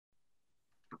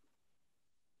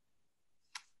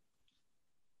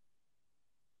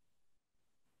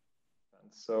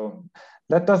So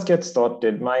let us get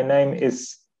started. My name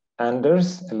is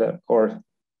Anders, or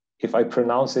if I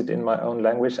pronounce it in my own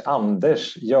language,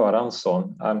 Anders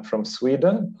Göransson. I'm from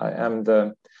Sweden. I am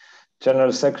the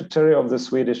General Secretary of the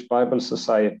Swedish Bible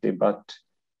Society, but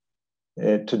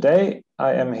today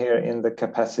I am here in the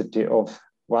capacity of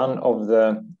one of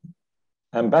the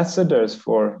ambassadors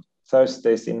for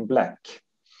Thursdays in Black.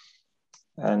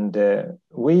 And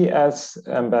we as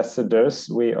ambassadors,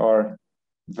 we are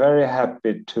very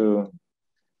happy to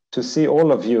see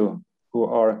all of you who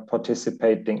are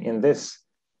participating in this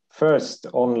first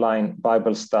online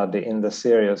Bible study in the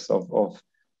series of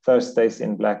Thursdays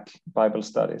in Black Bible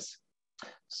studies.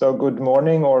 So good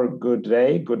morning or good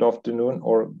day, good afternoon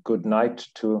or good night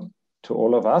to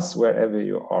all of us, wherever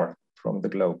you are from the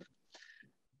globe.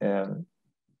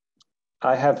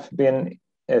 I have been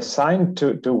assigned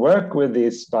to work with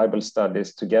these Bible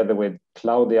studies together with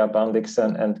Claudia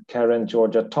Bandiksen and Karen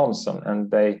Georgia Thompson, and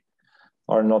they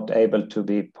are not able to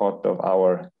be part of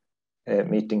our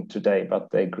meeting today, but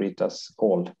they greet us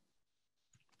all.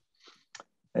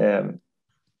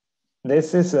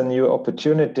 This is a new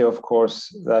opportunity, of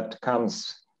course, that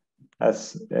comes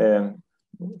as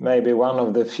maybe one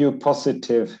of the few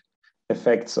positive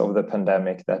effects of the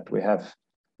pandemic, that we have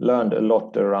learned a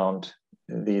lot around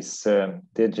these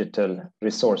digital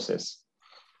resources.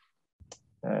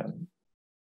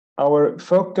 Our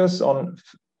focus on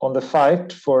the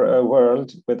fight for a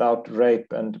world without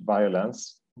rape and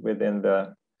violence within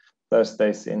the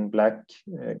Thursdays in Black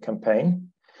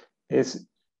campaign is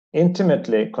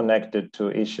intimately connected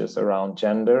to issues around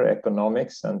gender,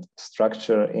 economics, and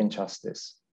structural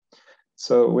injustice.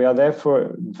 So we are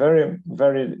therefore very,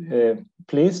 very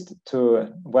pleased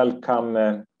to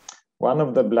welcome one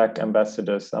of the Black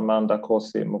ambassadors, Amanda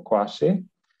Khozi Mukwashi,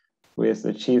 who is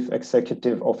the Chief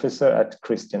Executive Officer at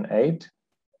Christian Aid,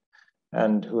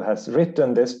 and who has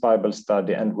written this Bible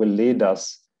study and will lead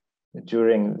us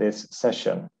during this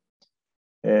session.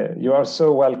 You are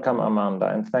so welcome, Amanda,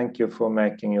 and thank you for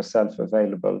making yourself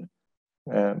available,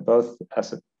 both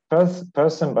as a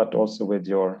person, but also with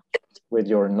your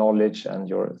knowledge and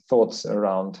your thoughts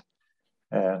around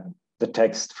the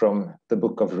text from the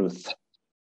book of Ruth.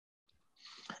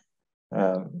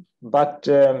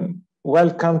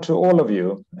 Welcome to all of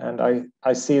you, and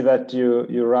I see that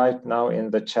you write now in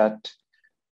the chat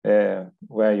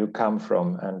where you come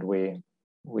from, and we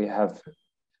have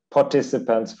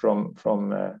participants from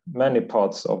many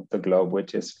parts of the globe,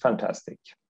 which is fantastic.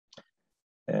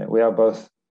 We are both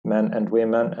men and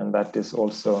women, and that is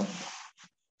also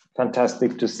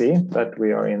fantastic to see that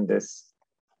we are in this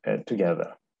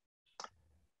together.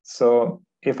 So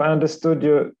if I understood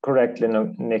you correctly,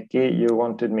 Nikki, you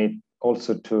wanted me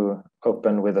also to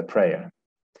open with a prayer.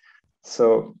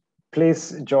 So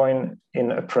please join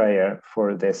in a prayer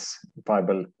for this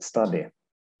Bible study.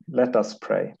 Let us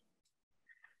pray.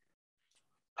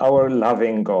 Our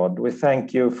loving God, we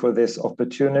thank you for this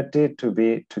opportunity to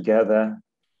be together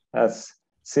as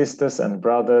sisters and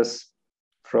brothers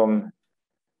from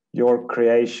your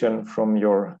creation, from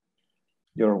your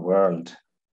world.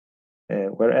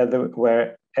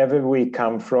 Wherever we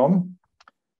come from,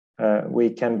 we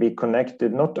can be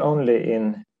connected not only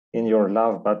in your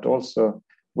love, but also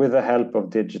with the help of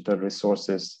digital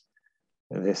resources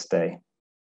this day.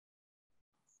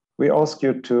 We ask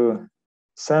you to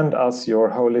send us your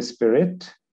Holy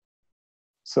Spirit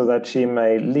so that she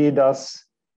may lead us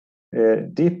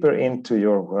deeper into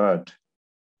your word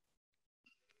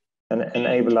and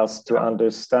enable us to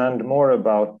understand more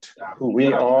about who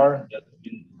we are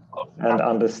and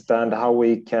understand how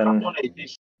we can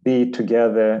be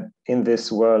together in this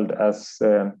world as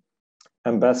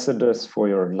ambassadors for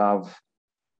your love,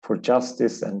 for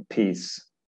justice and peace.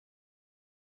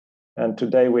 And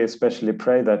today we especially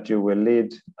pray that you will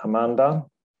lead Amanda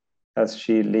as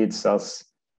she leads us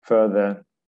further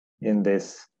in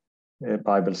this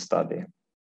Bible study.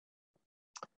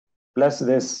 Bless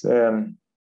this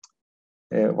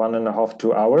 1.5 to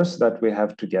 2 hours that we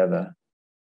have together.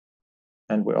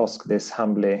 And we ask this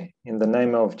humbly in the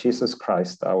name of Jesus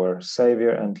Christ, our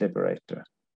Savior and Liberator.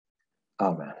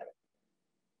 Amen.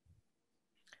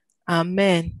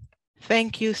 Amen.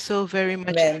 Thank you so very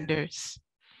much, Anders.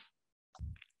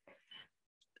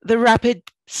 The rapid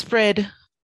spread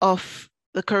of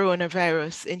the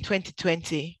coronavirus in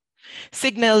 2020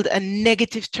 signaled a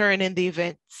negative turn in the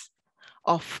events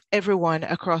of everyone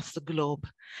across the globe,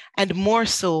 and more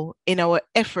so in our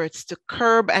efforts to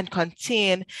curb and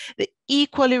contain the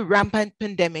equally rampant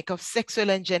pandemic of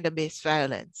sexual and gender-based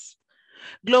violence.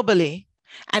 Globally,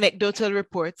 Anecdotal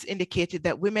reports indicated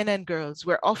that women and girls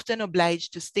were often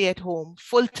obliged to stay at home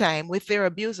full-time with their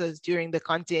abusers during the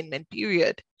containment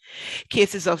period.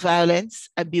 Cases of violence,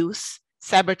 abuse,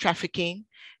 cyber trafficking,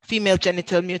 female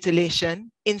genital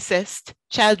mutilation, incest,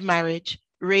 child marriage,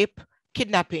 rape,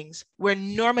 kidnappings were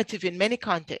normative in many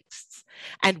contexts,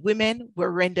 and women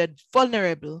were rendered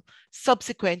vulnerable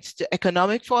subsequent to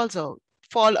economic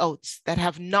fallouts that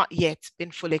have not yet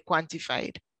been fully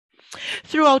quantified.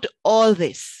 Throughout all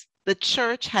this, the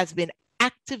church has been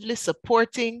actively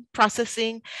supporting,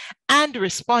 processing, and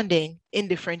responding in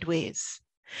different ways.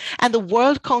 And the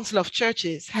World Council of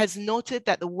Churches has noted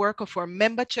that the work of our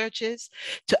member churches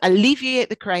to alleviate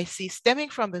the crisis stemming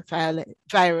from the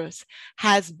virus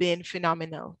has been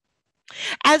phenomenal.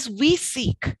 As we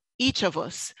seek, each of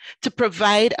us, to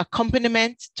provide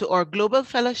accompaniment to our global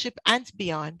fellowship and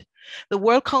beyond, the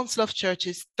World Council of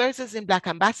Churches Thursdays in Black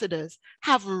ambassadors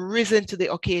have risen to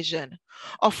the occasion,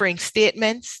 offering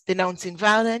statements denouncing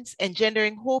violence,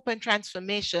 engendering hope and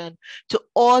transformation to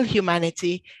all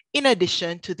humanity, in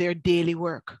addition to their daily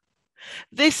work.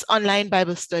 This online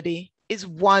Bible study is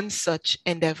one such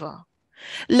endeavor,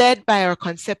 led by our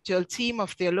conceptual team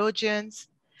of theologians,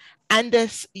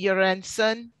 Anders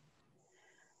Göransson,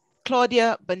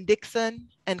 Claudia Bendixson,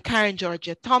 and Karen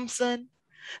Georgia Thompson.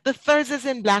 The Thursdays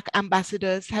in Black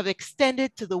ambassadors have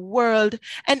extended to the world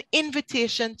an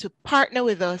invitation to partner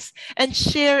with us and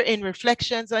share in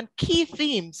reflections on key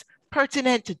themes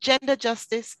pertinent to gender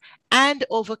justice and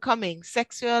overcoming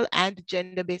sexual and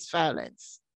gender-based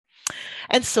violence.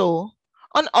 And so,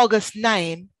 on August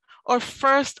 9, our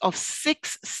first of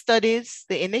 6 studies,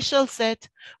 the initial set,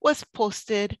 was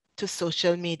posted to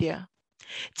social media.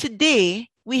 Today,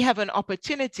 we have an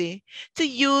opportunity to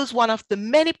use one of the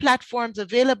many platforms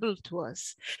available to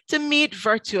us to meet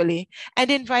virtually and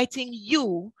inviting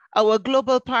you, our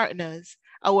global partners,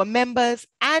 our members,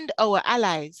 and our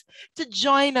allies to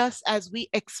join us as we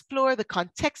explore the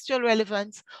contextual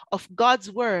relevance of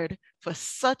God's word for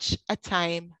such a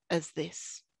time as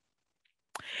this.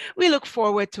 We look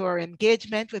forward to our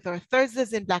engagement with our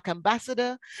Thursdays in Black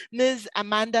ambassador, Ms.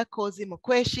 Amanda Khozi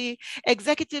Mukwashi,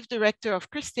 Executive Director of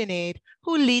Christian Aid,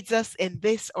 who leads us in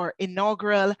this, our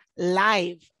inaugural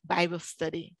live Bible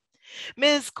study.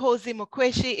 Ms. Khozi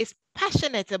Mukwashi is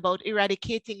passionate about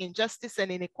eradicating injustice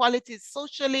and inequalities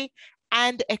socially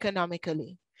and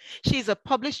economically. She is a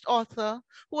published author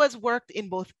who has worked in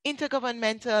both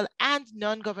intergovernmental and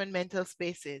non-governmental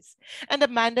spaces. And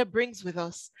Amanda brings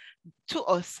to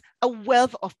us a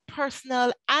wealth of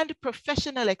personal and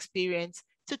professional experience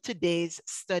to today's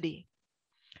study.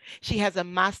 She has a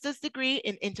master's degree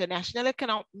in international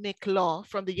economic law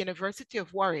from the University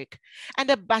of Warwick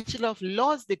and a Bachelor of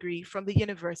Laws degree from the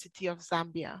University of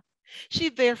Zambia. She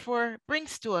therefore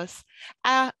brings to us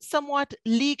a somewhat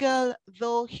legal,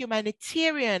 though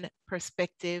humanitarian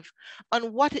perspective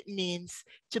on what it means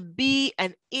to be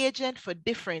an agent for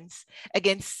difference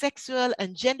against sexual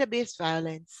and gender-based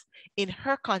violence in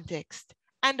her context,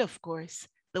 and of course,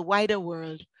 the wider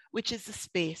world, which is the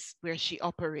space where she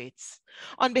operates.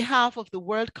 On behalf of the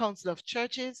World Council of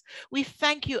Churches, we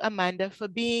thank you, Amanda, for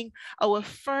being our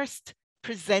first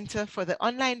presenter for the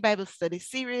online Bible study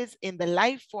series in the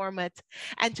live format.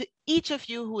 And to each of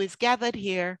you who is gathered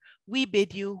here, we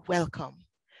bid you welcome.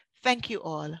 Thank you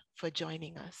all for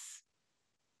joining us.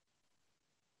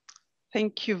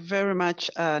 Thank you very much,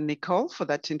 Nicole, for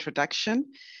that introduction.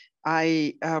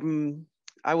 I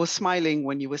was smiling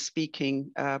when you were speaking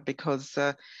because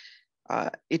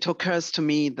it occurs to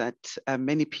me that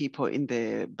many people in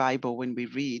the Bible, when we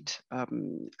read,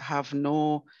 have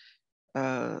no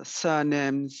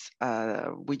surnames.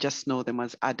 We just know them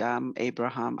as Adam,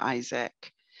 Abraham,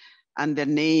 Isaac, and their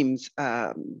names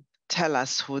tell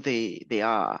us who they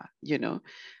are, you know.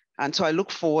 And so I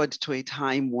look forward to a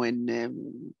time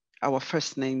when our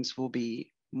first names will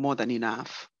be more than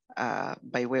enough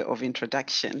by way of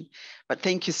introduction. But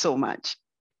thank you so much.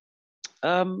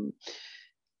 I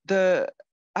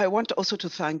want also to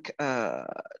thank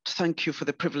you for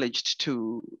the privilege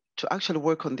to actually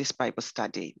work on this Bible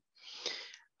study.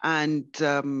 And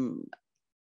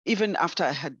even after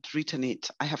I had written it,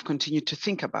 I have continued to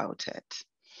think about it.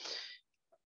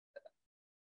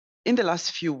 In the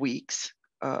last few weeks,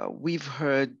 we've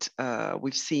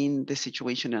seen the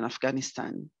situation in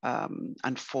Afghanistan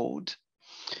unfold.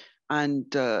 And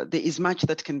there is much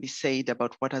that can be said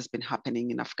about what has been happening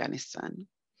in Afghanistan.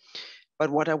 But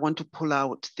what I want to pull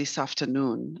out this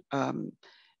afternoon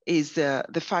is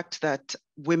the fact that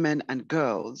women and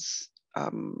girls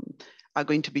are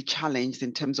going to be challenged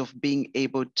in terms of being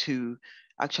able to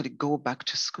actually go back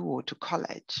to school, to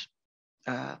college.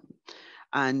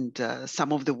 And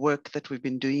some of the work that we've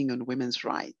been doing on women's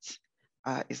rights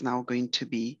is now going to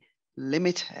be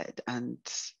limited and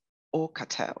or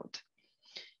curtailed.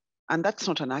 And that's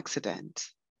not an accident,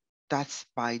 that's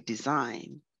by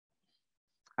design.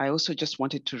 I also just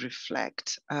wanted to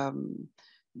reflect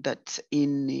that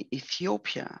in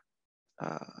Ethiopia,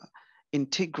 in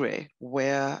Tigray,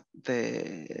 where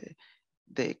the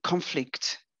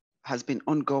conflict has been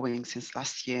ongoing since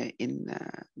last year in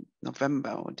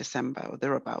November or December or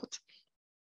thereabouts,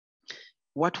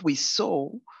 what we saw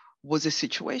was a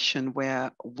situation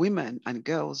where women and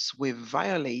girls were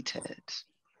violated,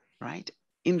 right,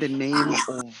 in the name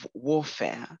of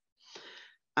warfare.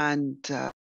 And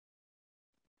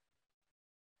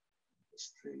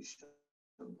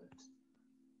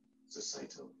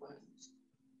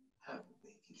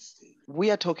we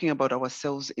are talking about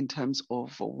ourselves in terms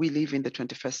of we live in the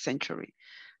 21st century.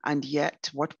 And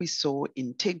yet what we saw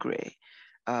in Tigray,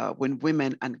 when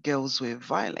women and girls were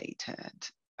violated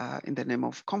in the name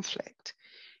of conflict,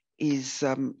 is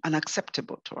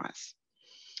unacceptable to us.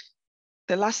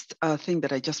 The last thing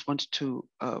that I just want to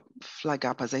flag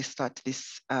up as I start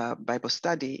this Bible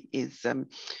study is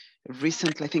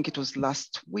recently, I think it was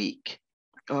last week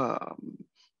or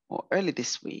early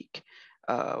this week,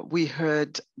 we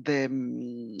heard the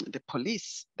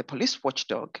police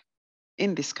watchdog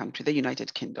in this country, the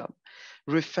United Kingdom,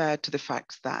 refer to the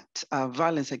fact that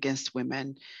violence against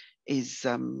women is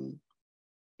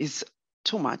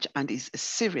too much and is a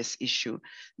serious issue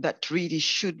that really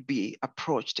should be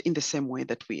approached in the same way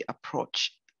that we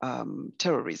approach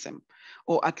terrorism,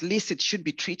 or at least it should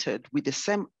be treated with the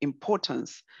same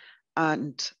importance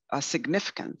and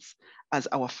significance as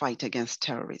our fight against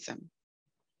terrorism.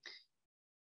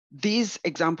 These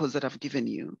examples that I've given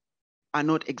you are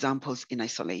not examples in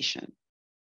isolation.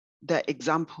 They're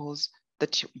examples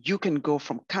that you can go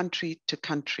from country to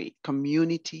country,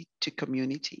 community to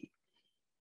community,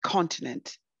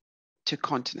 continent to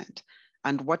continent.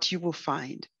 And what you will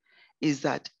find is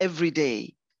that every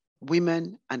day,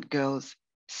 women and girls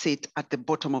sit at the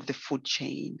bottom of the food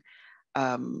chain,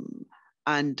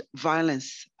 and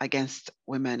violence against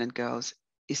women and girls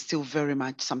is still very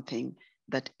much something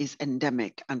that is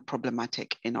endemic and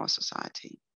problematic in our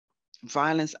society.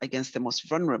 Violence against the most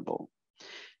vulnerable.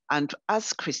 And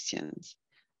as Christians,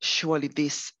 surely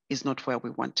this is not where we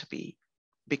want to be,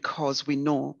 because we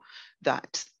know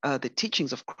that the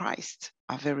teachings of Christ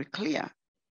are very clear.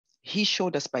 He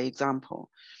showed us by example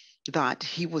that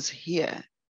he was here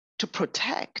to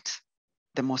protect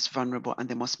the most vulnerable and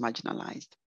the most marginalized.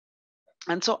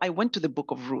 And so I went to the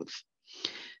book of Ruth.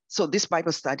 So this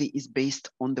Bible study is based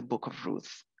on the book of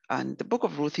Ruth. And the book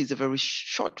of Ruth is a very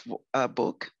short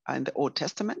book in the Old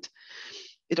Testament.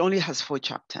 It only has 4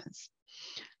 chapters.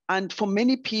 And for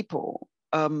many people,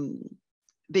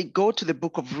 they go to the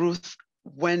book of Ruth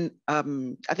when,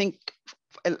 I think,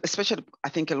 especially I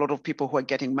think a lot of people who are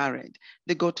getting married,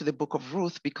 they go to the book of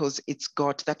Ruth because it's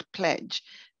got that pledge,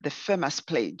 the famous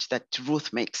pledge that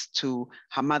Ruth makes to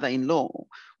her mother-in-law,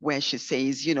 where she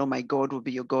says, you know, my God will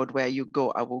be your God, where you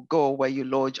go, I will go, where you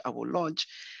lodge, I will lodge,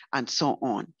 and so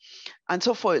on. And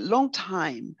so for a long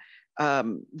time,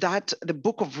 that the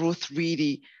book of Ruth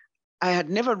really, I had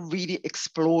never really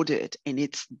explored it in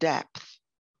its depth.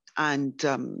 And,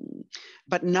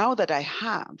 but now that I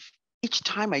have, each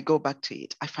time I go back to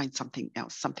it, I find something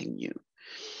else, something new.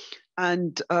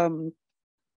 And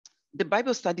the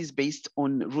Bible study is based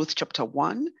on Ruth chapter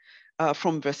 1,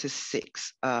 from verses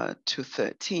 6 to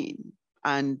 13.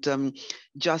 And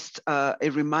just a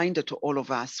reminder to all of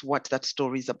us what that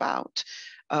story is about.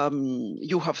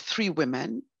 You have 3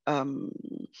 women.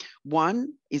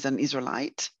 One is an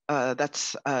Israelite,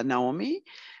 that's Naomi.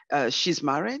 She's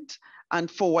married. And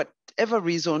for whatever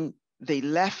reason, they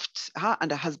left, her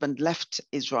and her husband left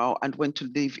Israel and went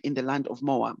to live in the land of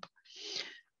Moab.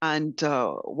 And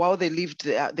while they lived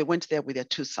there, they went there with their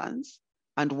 2 sons.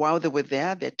 And while they were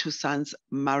there, their 2 sons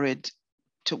married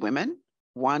 2 women,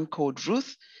 one called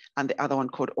Ruth and the other one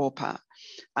called Orpah.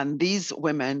 And these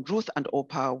women, Ruth and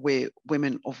Orpah, were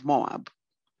women of Moab,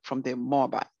 from the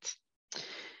Moabites.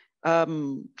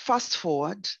 Fast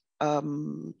forward,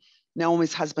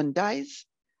 Naomi's husband dies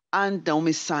and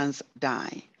Naomi's sons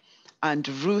die. And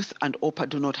Ruth and Orpah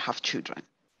do not have children.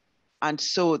 And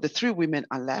so the 3 women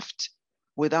are left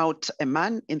without a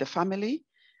man in the family,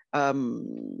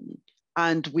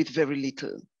 and with very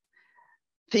little.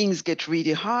 Things get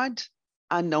really hard,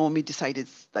 and Naomi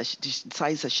decides that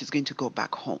she's going to go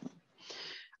back home.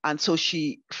 And so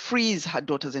she frees her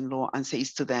daughters-in-law and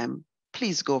says to them,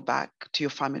 please go back to your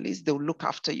families. They'll look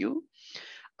after you,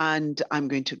 and I'm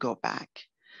going to go back.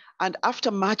 And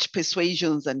after much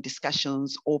persuasions and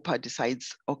discussions, Orpah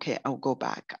decides, okay, I'll go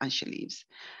back, and she leaves.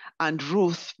 And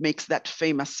Ruth makes that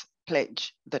famous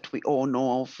pledge that we all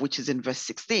know of, which is in verse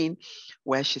 16,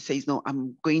 where she says, no,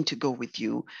 I'm going to go with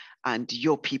you, and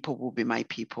your people will be my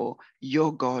people.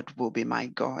 Your God will be my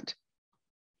God.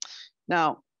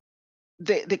 Now,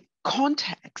 the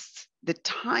context, the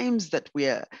times that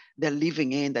they're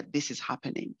living in, that this is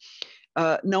happening,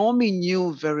 Naomi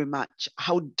knew very much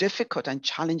how difficult and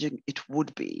challenging it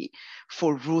would be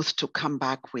for Ruth to come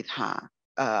back with her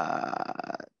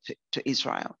to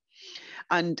Israel.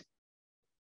 And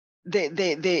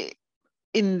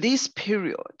in this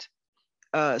period,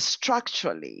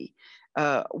 structurally,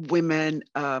 women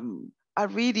are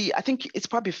really, I think it's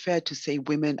probably fair to say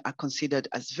women are considered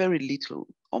as very little,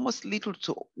 almost little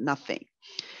to nothing,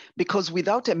 because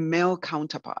without a male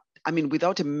counterpart,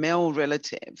 without a male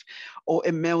relative or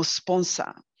a male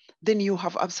sponsor, then you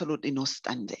have absolutely no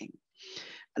standing.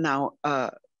 Now,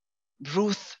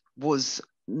 Ruth was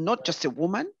not just a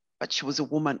woman, but she was a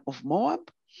woman of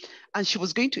Moab, and she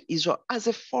was going to Israel as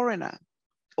a foreigner.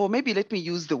 Or maybe let me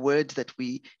use the word that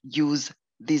we use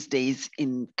these days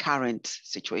in current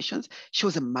situations. She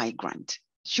was a migrant.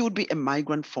 She would be a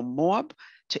migrant from Moab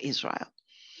to Israel.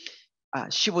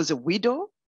 She was a widow.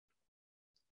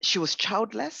 She was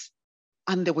childless,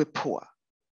 and they were poor,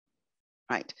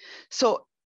 right? So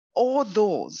all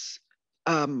those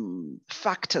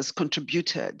factors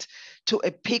contributed to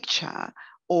a picture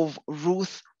of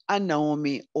Ruth and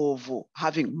Naomi of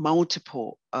having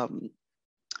multiple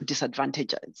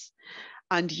disadvantages.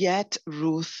 And yet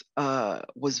Ruth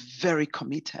was very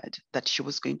committed that she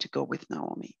was going to go with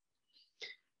Naomi.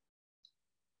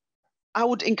 I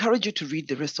would encourage you to read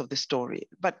the rest of the story,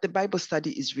 but the Bible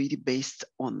study is really based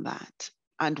on that.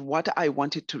 And what I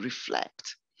wanted to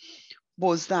reflect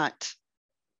was that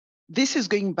this is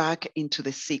going back into the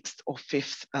 6th or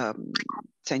 5th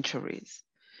centuries.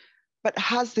 But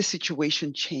has the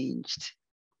situation changed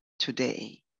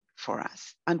today for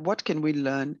us? And what can we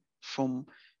learn from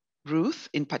Ruth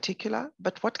in particular,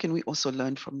 but what can we also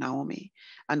learn from Naomi?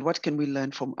 And what can we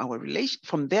learn from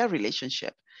from their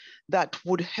relationship that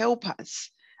would help us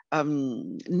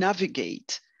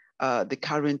navigate the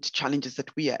current challenges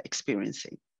that we are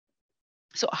experiencing?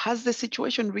 So has the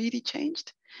situation really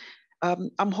changed?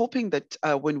 I'm hoping that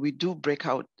when we do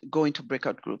go into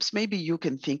breakout groups, maybe you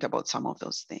can think about some of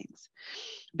those things.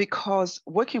 Because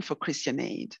working for Christian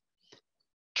Aid,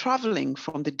 traveling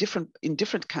from in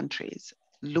different countries,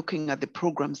 looking at the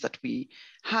programs that we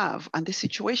have and the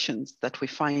situations that we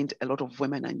find a lot of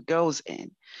women and girls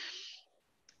in,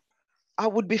 I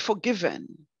would be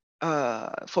forgiven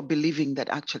for believing that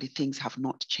actually things have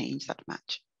not changed that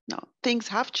much. No, things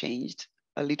have changed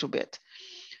a little bit,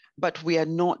 but we are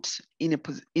not in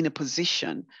a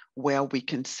position where we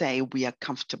can say we are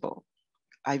comfortable.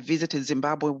 I visited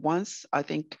Zimbabwe once, I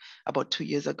think about 2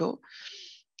 years ago,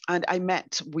 and I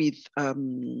met with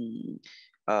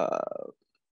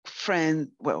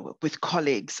with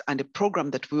colleagues and a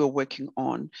program that we were working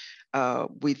on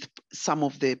with some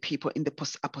of the people in the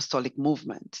post-apostolic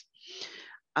movement.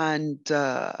 And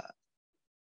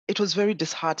it was very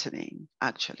disheartening,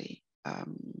 actually,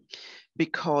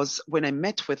 because when I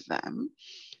met with them,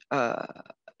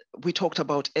 we talked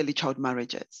about early child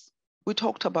marriages. We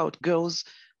talked about girls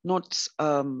not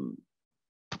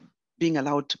being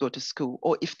allowed to go to school,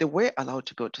 or if they were allowed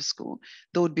to go to school,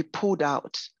 they would be pulled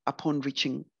out upon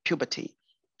reaching puberty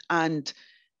and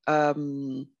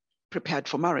prepared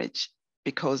for marriage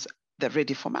because they're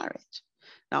ready for marriage.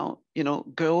 Now,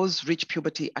 girls reach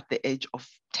puberty at the age of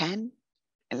 10,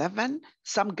 11,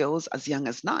 some girls as young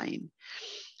as 9.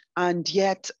 And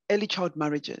yet early child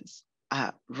marriages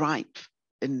are ripe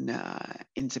in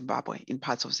Zimbabwe, in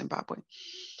parts of Zimbabwe.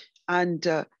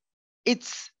 And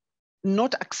it's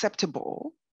not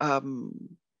acceptable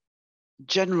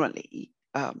generally.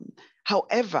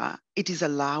 However, it is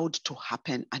allowed to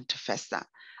happen and to fester.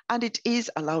 And it is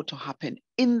allowed to happen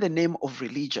in the name of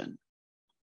religion.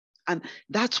 And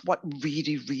that's what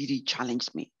really, really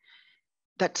challenged me.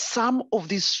 That some of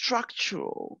these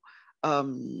structural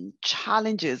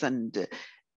challenges and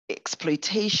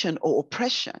exploitation or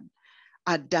oppression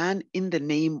are done in the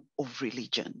name of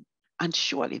religion. And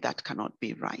surely that cannot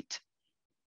be right.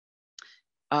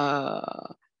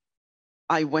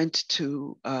 I went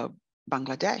to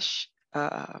Bangladesh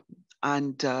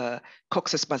and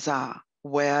Cox's Bazar,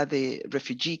 where the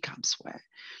refugee camps were.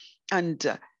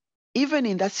 And even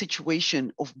in that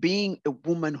situation of being a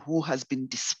woman who has been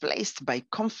displaced by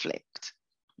conflict,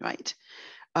 right?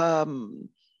 There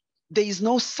is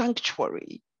no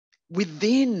sanctuary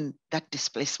within that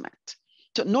displacement.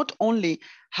 So not only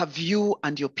have you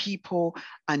and your people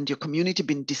and your community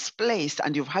been displaced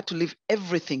and you've had to leave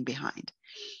everything behind,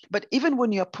 but even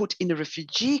when you're put in a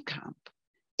refugee camp,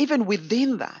 even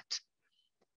within that,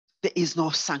 there is no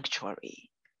sanctuary,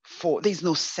 there is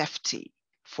no safety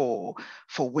for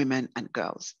women and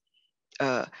girls.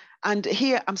 And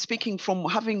here I'm speaking from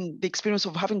having the experience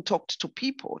of having talked to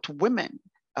people, to women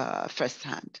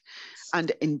firsthand.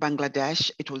 And in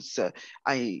Bangladesh, it was,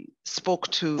 I spoke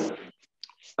to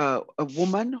a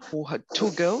woman who had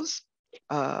 2 girls.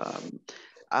 Her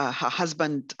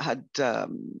husband had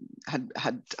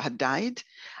died.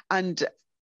 And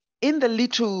in the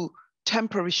little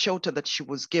temporary shelter that she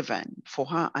was given for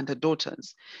her and her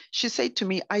daughters, she said to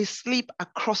me, I sleep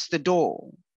across the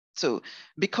door. So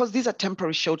because these are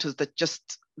temporary shelters that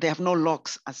they have no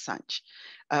locks as such,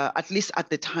 at least at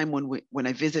the time when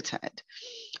I visited,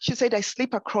 she said, I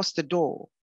sleep across the door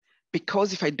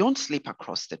because if I don't sleep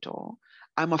across the door,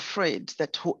 I'm afraid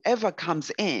that whoever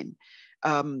comes in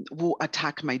will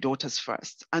attack my daughters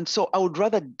first. And so I would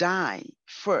rather die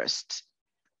first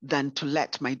than to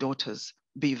let my daughters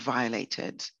be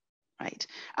violated, right?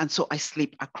 And so I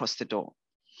sleep across the door.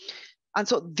 And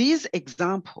so these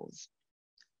examples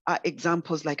are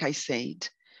examples, like I said,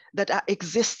 that are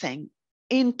existing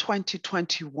in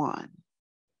 2021,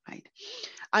 right?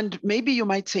 And maybe you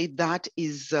might say that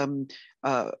is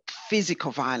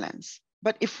physical violence.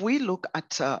 But if we look at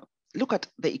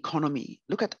the economy,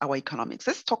 look at our economics,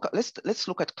 let's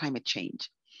look at climate change.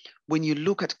 When you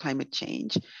look at climate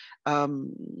change, I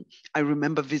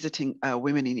remember visiting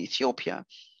women in Ethiopia,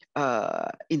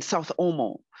 in South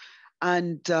Omo,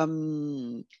 and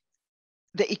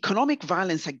the economic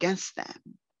violence against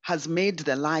them has made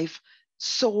their life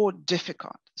so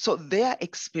difficult. So they're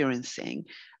experiencing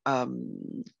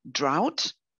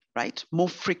drought, right? More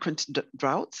frequent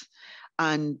droughts.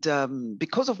 And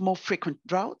because of more frequent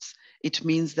droughts, it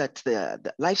means that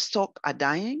the livestock are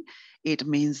dying. It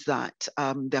means that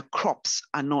their crops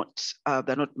are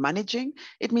they're not managing.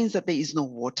 It means that there is no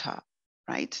water,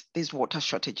 right? There's water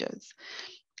shortages.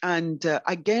 And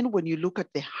again, when you look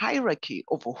at the hierarchy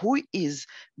of who is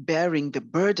bearing the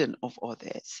burden of all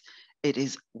this, it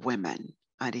is women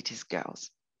and it is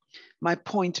girls. My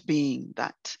point being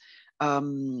that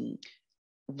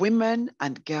women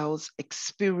and girls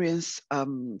experience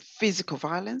physical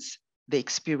violence, they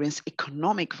experience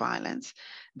economic violence,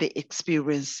 they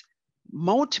experience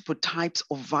multiple types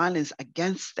of violence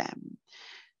against them.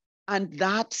 And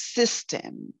that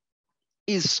system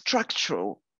is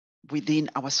structural within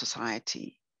our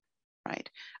society, right?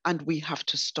 And we have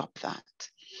to stop that.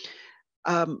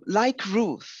 Like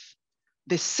Ruth,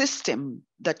 the system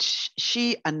that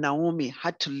she and Naomi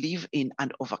had to live in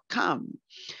and overcome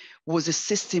was a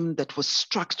system that was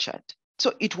structured.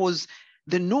 So it was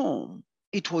the norm.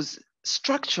 It was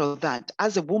structural that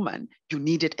as a woman, you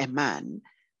needed a man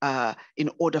in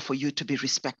order for you to be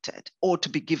respected or to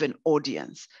be given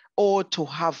audience or to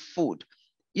have food.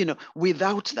 You know,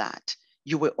 without that,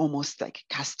 you were almost like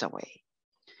a castaway.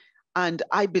 And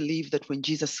I believe that when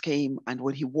Jesus came and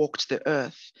when he walked the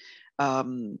earth,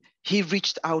 he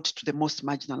reached out to the most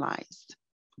marginalized,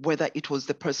 whether it was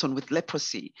the person with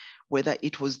leprosy, whether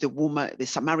it was the woman, the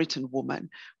Samaritan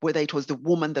woman, whether it was the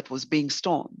woman that was being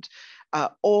stoned,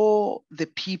 all the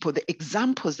people, the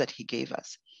examples that he gave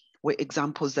us were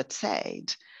examples that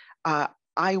said,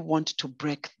 I want to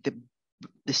break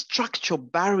the structural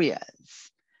barriers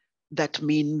that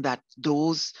mean that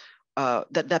those,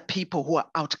 that people who are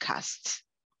outcasts.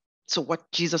 So what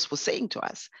Jesus was saying to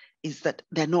us is that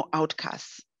there are no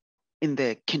outcasts in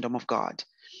the kingdom of God.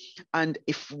 And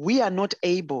if we are not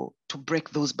able to break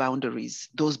those boundaries,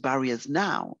 those barriers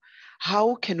now,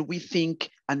 how can we think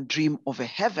and dream of a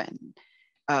heaven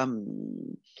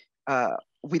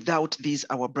without these,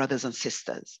 our brothers and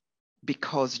sisters?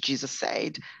 Because Jesus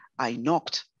said, I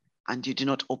knocked and you did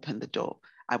not open the door.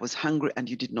 I was hungry and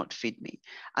you did not feed me.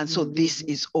 And so this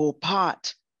is all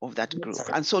part of that group.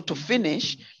 And so to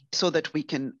finish, so that we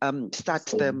can start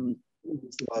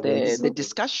the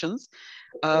discussions,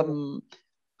 one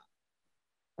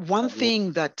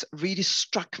thing that really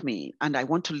struck me, and I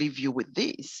want to leave you with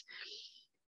this,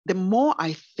 the more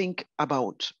I think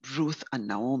about Ruth and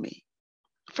Naomi,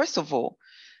 first of all,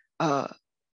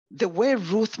 the way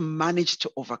Ruth managed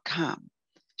to overcome,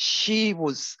 she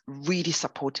was really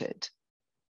supported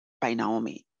by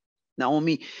Naomi.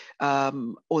 Naomi,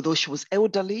 although she was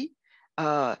elderly,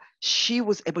 she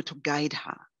was able to guide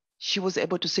her. She was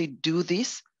able to say, do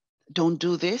this, don't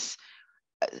do this,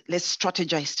 let's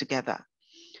strategize together.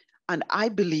 And I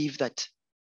believe that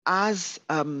as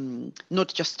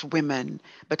not just women,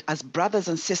 but as brothers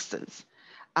and sisters,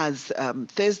 as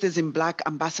Thursdays in Black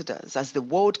ambassadors, as the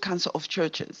World Council of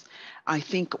Churches, I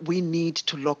think we need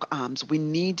to lock arms. We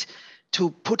need to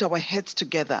put our heads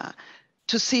together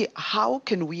to see how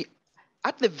can we,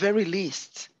 at the very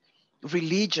least,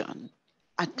 religion,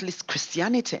 at least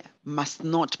Christianity, must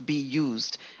not be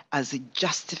used as a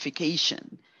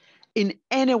justification in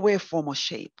any way, form, or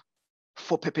shape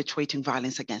for perpetuating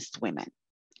violence against women,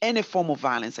 any form of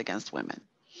violence against women.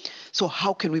 So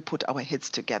how can we put our heads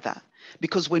together?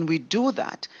 Because when we do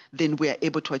that, then we are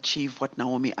able to achieve what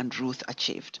Naomi and Ruth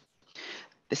achieved.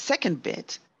 The second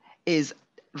bit is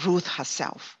Ruth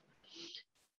herself.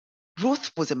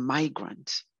 Ruth was a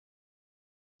migrant.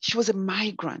 She was a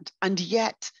migrant, and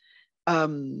yet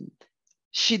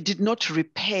she did not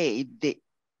repay the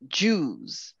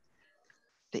Jews,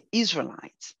 the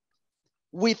Israelites,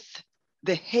 with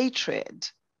the hatred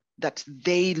that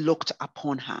they looked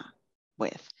upon her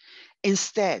with.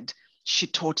 Instead, she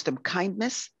taught them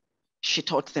kindness, she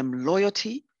taught them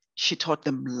loyalty, she taught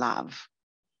them love.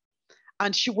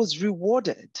 And she was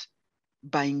rewarded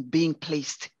by being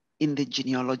placed in the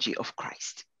genealogy of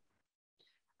Christ.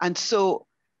 And so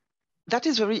that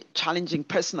is very challenging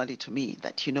personally to me,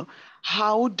 that, you know,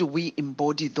 how do we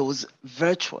embody those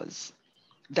virtues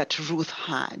that Ruth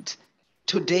had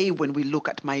today when we look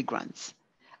at migrants?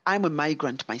 I'm a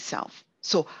migrant myself.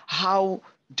 So how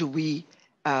do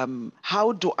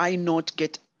I not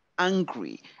get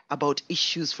angry about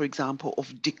issues, for example, of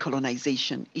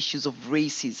decolonization, issues of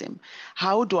racism?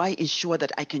 How do I ensure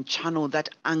that I can channel that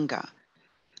anger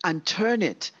and turn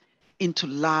it into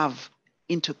love,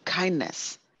 into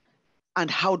kindness? And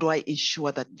how do I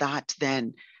ensure that that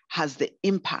then has the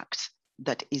impact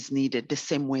that is needed the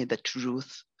same way that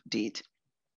Ruth did?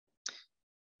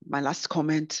 My last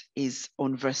comment is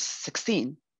on verse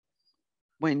 16,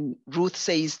 when Ruth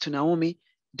says to Naomi,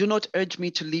 "Do not urge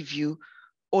me to leave you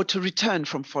or to return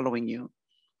from following you.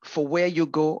 For where you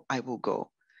go, I will go,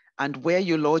 and where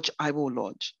you lodge, I will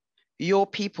lodge. Your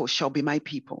people shall be my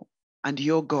people, and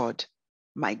your God,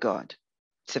 my God."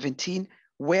 17,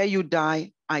 "Where you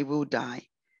die, I will die,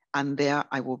 and there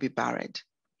I will be buried.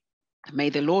 May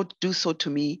the Lord do so to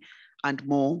me and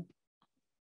more.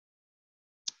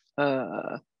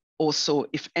 Also,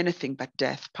 if anything but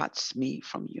death parts me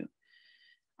from you."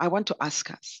 I want to ask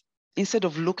us, instead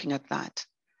of looking at that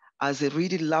as a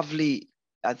really lovely,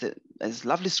 as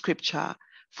lovely scripture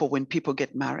for when people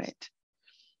get married,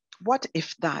 what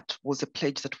if that was a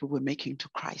pledge that we were making to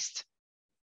Christ?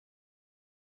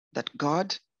 That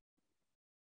God,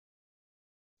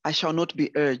 I shall not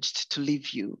be urged to leave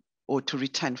you or to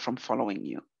return from following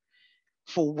you.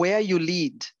 For where you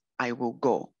lead, I will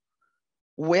go.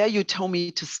 Where you tell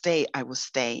me to stay, I will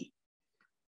stay.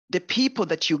 The people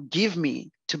that you give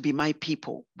me to be my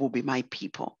people will be my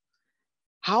people.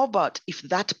 How about if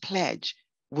that pledge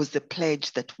was the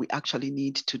pledge that we actually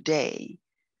need today,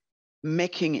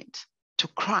 making it to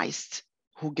Christ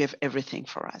who gave everything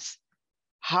for us?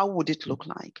 How would it look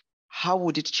like? How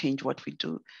would it change what we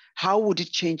do? How would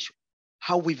it change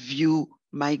how we view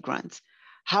migrants?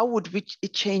 How would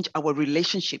it change our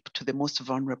relationship to the most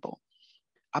vulnerable?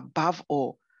 Above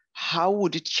all, how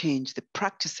would it change the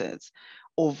practices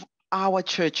of our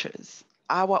churches,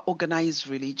 our organized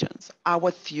religions,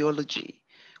 our theology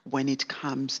when it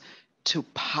comes to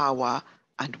power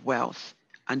and wealth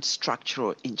and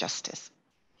structural injustice?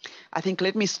 I think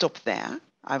let me stop there.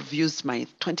 I've used my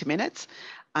 20 minutes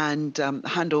and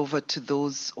hand over to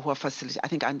those who are facilitating, I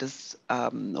think Anders,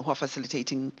 who are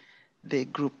facilitating the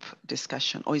group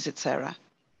discussion. Or is it Sarah?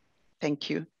 Thank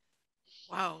you.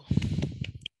 Wow.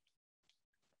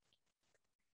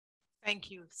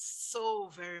 Thank you so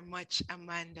very much,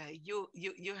 Amanda. You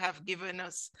have given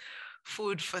us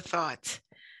food for thought.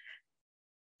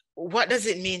 What does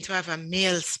it mean to have a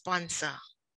male sponsor?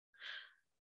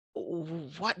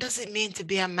 What does it mean to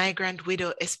be a migrant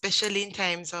widow, especially in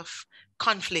times of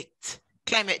conflict,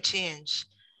 climate change,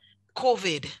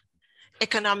 COVID,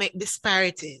 economic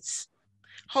disparities?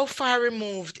 How far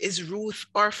removed is Ruth,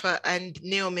 Orpah, and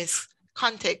Naomi's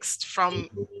context from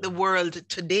the world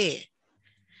today?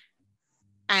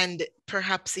 And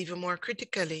perhaps even more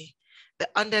critically, the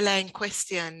underlying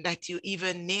question that you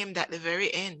even named at the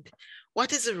very end: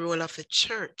 what is the role of the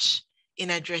church in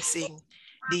addressing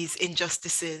these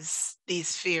injustices,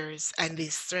 these fears, and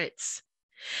these threats?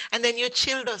 And then you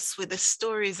chilled us with the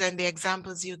stories and the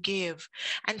examples you gave.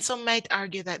 And some might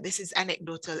argue that this is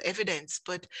anecdotal evidence,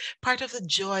 but part of the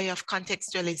joy of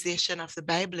contextualization of the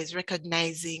Bible is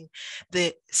recognizing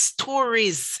the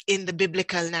stories in the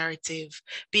biblical narrative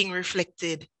being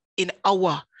reflected in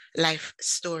our life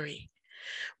story.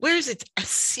 Where is it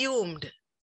assumed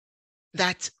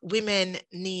that women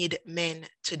need men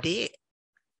today.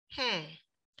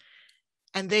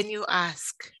 And then you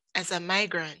ask, as a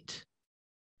migrant,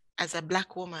 as a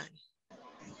Black woman,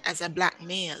 as a Black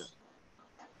male,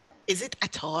 is it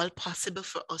at all possible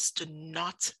for us to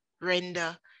not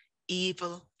render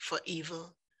evil for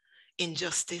evil,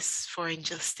 injustice for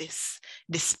injustice,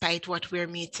 despite what we're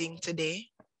meeting today?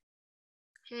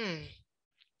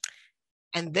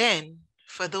 And then,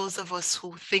 for those of us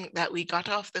who think that we got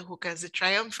off the hook as a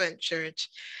triumphant church,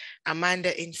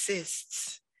 Amanda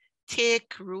insists,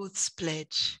 take Ruth's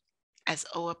pledge as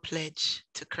our pledge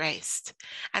to Christ.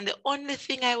 And the only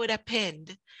thing I would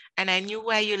append, and I knew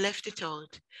why you left it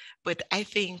out, but I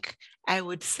think I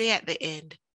would say at the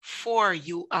end, for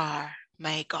you are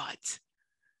my God.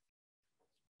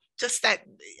 Just that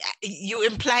you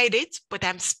implied it, but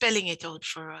I'm spelling it out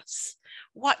for us.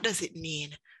 What does it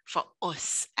mean for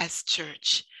us as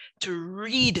church to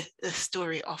read the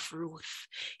story of Ruth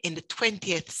in the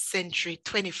 20th century,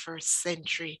 21st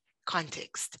century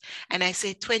context? And I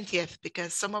say 20th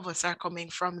because some of us are coming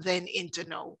from then into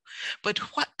now. But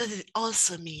what does it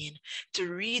also mean to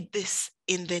read this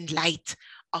in the light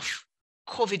of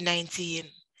COVID-19,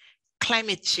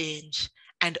 climate change,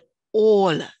 and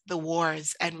all the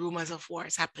wars and rumors of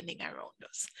wars happening around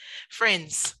us?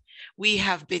 Friends, we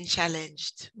have been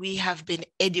challenged, we have been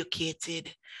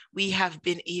educated, we have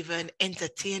been even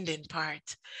entertained in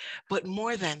part, but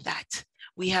more than that,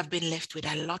 we have been left with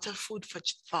a lot of food for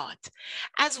thought.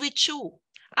 As we chew,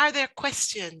 are there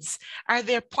questions? Are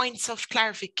there points of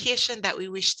clarification that we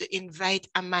wish to invite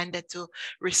Amanda to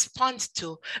respond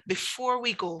to before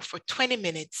we go for 20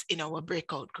 minutes in our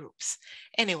breakout groups?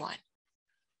 Anyone?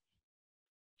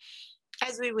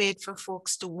 As we wait for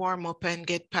folks to warm up and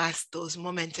get past those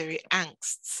momentary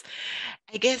angsts,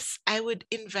 I guess I would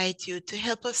invite you to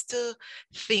help us to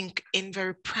think in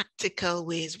very practical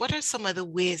ways. What are some of the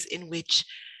ways in which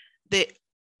the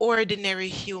ordinary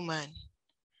human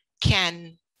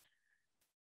can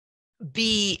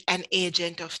be an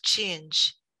agent of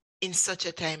change in such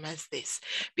a time as this?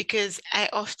 Because I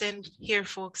often hear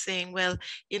folks saying, well,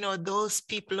 you know, those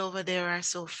people over there are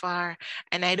so far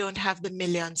and I don't have the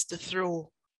millions to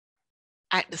throw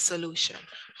at the solution.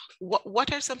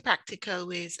 What are some practical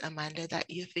ways, Amanda, that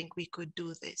you think we could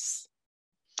do this?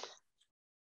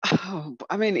 Oh,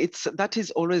 I mean, that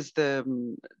is always the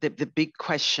big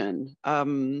question.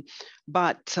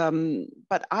 But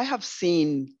I have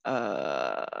seen.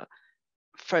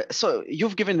 So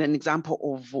you've given an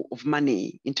example of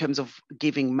money in terms of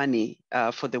giving money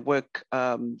for the work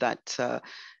that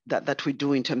we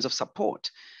do in terms of support.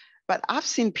 But I've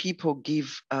seen people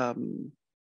give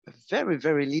very,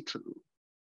 very little.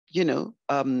 You know,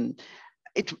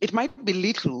 it might be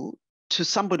little to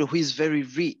somebody who is very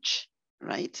rich,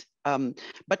 right?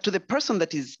 But to the person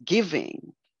that is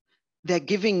giving, they're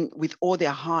giving with all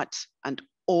their heart and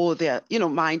all their,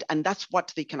 mind, and that's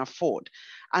what they can afford.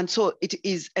 And so it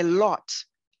is a lot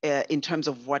in terms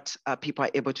of what people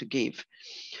are able to give.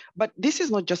 But this is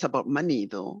not just about money,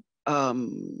 though.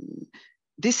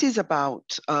 This is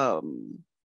about,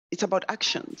 it's about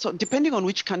action. So depending on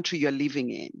which country you're living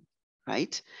in,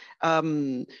 right?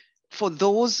 For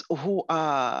those who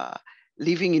are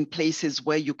living in places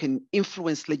where you can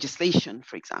influence legislation,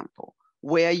 for example,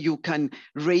 where you can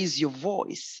raise your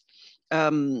voice,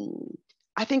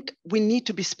 I think we need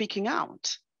to be speaking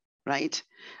out, right?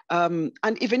 And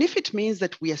even if it means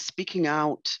that we are speaking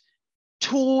out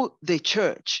to the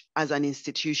church as an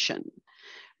institution,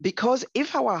 because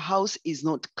if our house is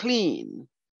not clean,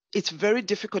 it's very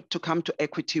difficult to come to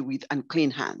equity with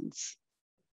unclean hands,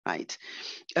 right?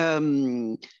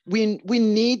 We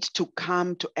need to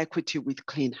come to equity with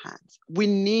clean hands. We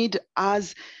need,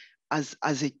 as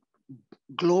a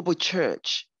global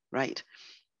church, right?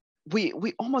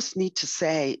 We almost need to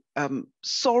say,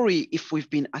 sorry if we've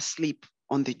been asleep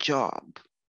on the job,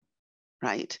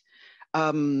 right?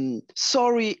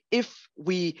 Sorry if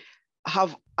we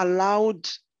have allowed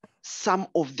some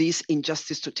of this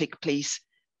injustice to take place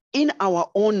in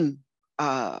our own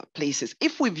places.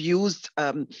 If we've used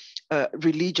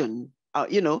religion,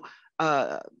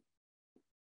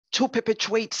 to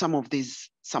perpetuate some of these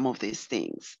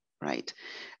things, right?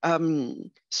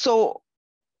 So,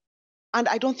 and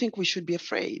I don't think we should be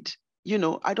afraid.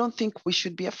 I don't think we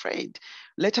should be afraid.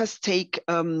 Let us take,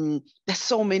 there's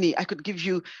so many, I could give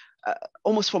you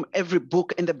almost from every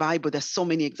book in the Bible, there's so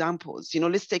many examples.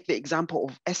 Let's take the example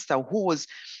of Esther, who was,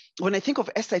 when I think of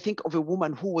Esther, I think of a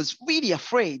woman who was really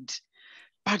afraid,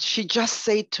 but she just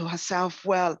said to herself,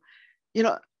 well,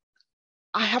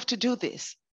 I have to do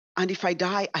this. And if I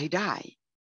die, I die,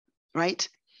 right?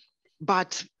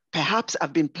 But perhaps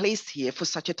I've been placed here for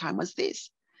such a time as this.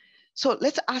 So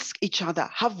let's ask each other,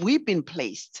 have we been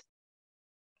placed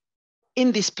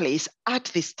in this place at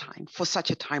this time for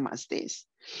such a time as this?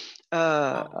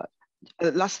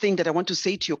 Last thing that I want to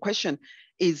say to your question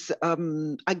is,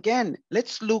 again,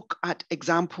 let's look at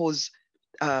examples.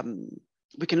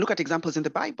 We can look at examples in the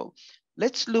Bible.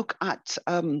 Let's look at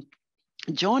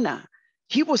Jonah.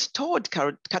 He was told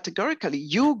categorically,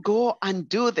 you go and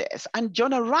do this. And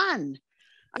Jonah ran.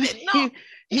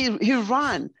 He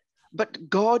ran, but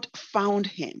God found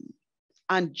him.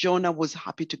 And Jonah was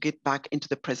happy to get back into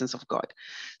the presence of God.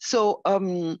 So,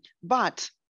 but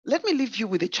let me leave you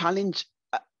with a challenge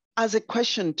as a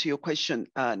question to your question,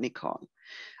 Nicole.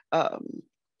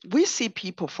 We see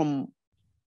people who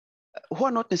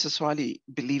are not necessarily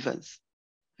believers,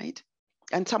 right?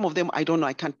 And some of them, I don't know,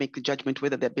 I can't make the judgment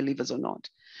whether they're believers or not.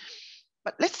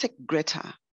 But let's take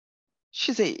Greta.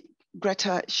 She's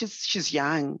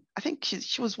young. I think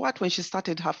she was what when she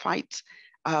started her fight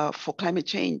for climate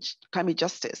change, climate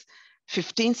justice,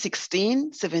 15,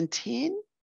 16, 17,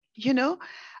 you know?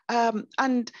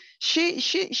 And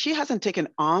she hasn't taken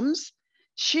arms.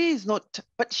 She is not,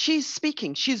 but she's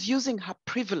speaking. She's using her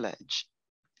privilege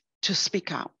to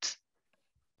speak out,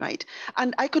 right?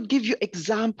 And I could give you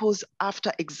examples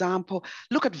after example.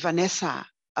 Look at Vanessa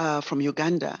from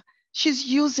Uganda. She's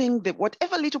using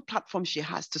whatever little platform she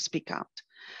has to speak out.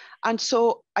 And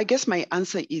so I guess my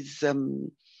answer is,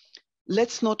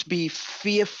 let's not be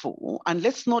fearful and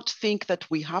let's not think that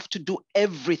we have to do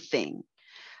everything,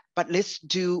 but let's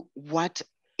do what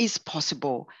is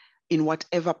possible in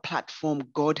whatever platform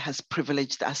God has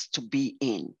privileged us to be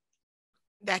in.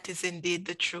 That is indeed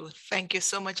the truth. Thank you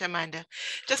so much, Amanda.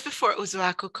 Just before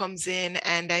Uzoako comes in,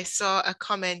 and I saw a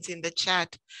comment in the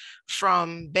chat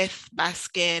from Beth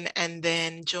Baskin and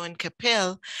then Joan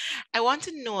Capel, I want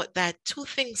to note that two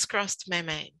things crossed my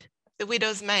mind. The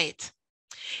widow's mite.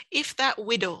 If that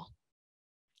widow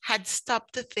had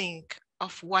stopped to think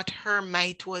of what her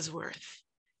mite was worth,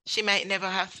 she might never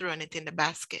have thrown it in the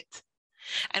basket.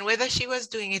 And whether she was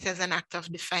doing it as an act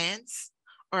of defiance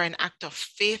or an act of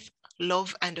faith,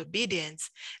 love, and obedience,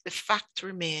 the fact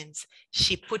remains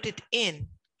she put it in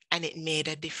and it made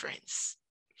a difference.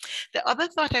 The other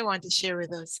thought I want to share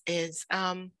with us is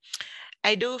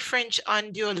I do French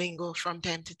on Duolingo from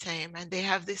time to time, and they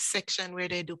have this section where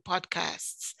they do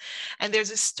podcasts. And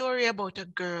there's a story about a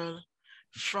girl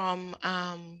from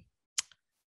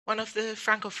one of the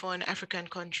Francophone African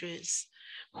countries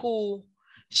who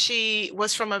she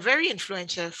was from a very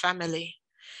influential family.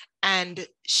 And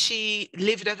she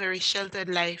lived a very sheltered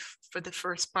life for the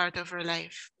first part of her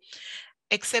life.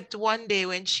 Except one day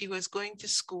when she was going to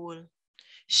school,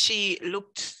 she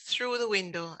looked through the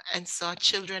window and saw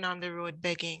children on the road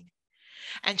begging.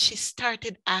 And she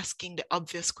started asking the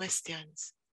obvious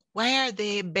questions. Why are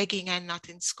they begging and not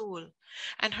in school?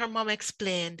 And her mom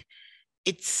explained,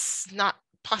 it's not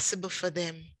possible for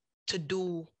them to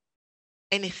do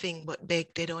anything but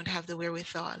beg. They don't have the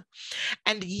wherewithal.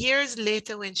 And years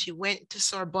later, when she went to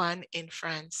Sorbonne in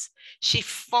France, she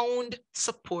found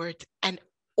support and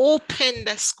opened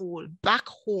a school back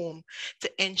home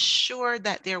to ensure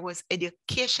that there was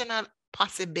educational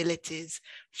possibilities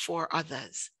for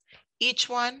others. Each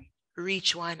one,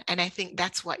 reach one. And I think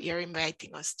that's what you're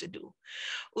inviting us to do.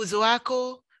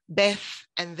 Uzoako, Beth,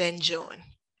 and then Joan.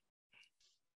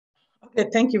 Okay,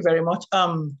 thank you very much.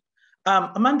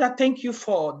 Amanda, thank you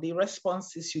for the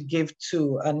responses you gave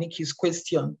to Nikki's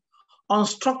question. On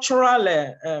structural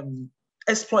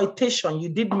exploitation, you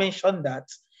did mention that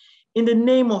in the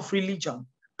name of religion.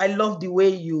 I love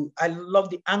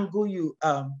the angle you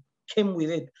came with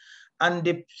it. And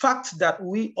the fact that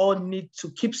we all need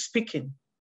to keep speaking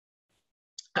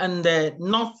and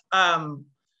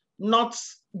not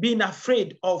being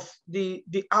afraid of the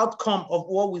outcome of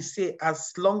what we say,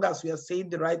 as long as we are saying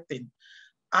the right thing.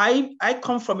 I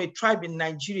come from a tribe in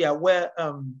Nigeria where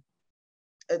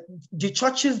the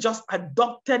churches just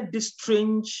adopted this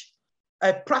strange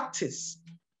practice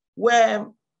where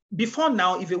before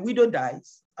now, if a widow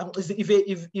dies,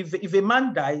 if a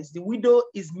man dies, the widow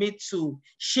is made to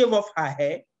shave off her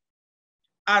hair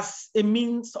as a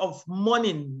means of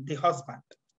mourning the husband.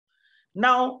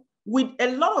 Now, with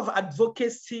a lot of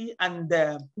advocacy, and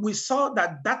we saw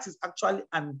that that is actually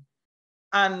an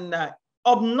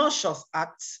obnoxious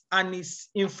act and is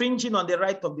infringing on the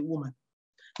right of the woman.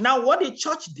 Now, what the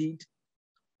church did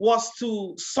was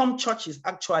to, some churches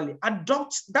actually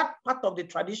adopt that part of the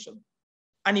tradition.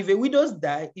 And if a widow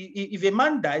dies, if a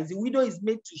man dies, the widow is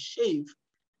made to shave.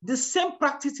 The same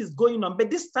practice is going on,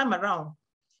 but this time around,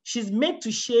 she's made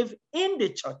to shave in the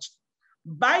church,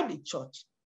 by the church.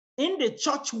 in the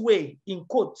church way, in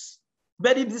quotes,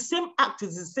 but it's the same act,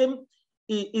 is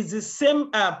the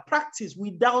same practice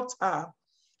without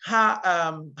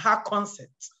her consent.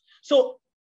 So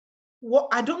what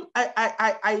I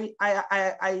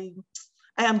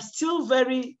am still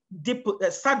very deep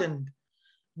saddened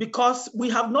because we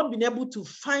have not been able to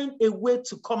find a way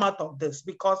to come out of this.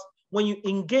 Because when you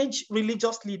engage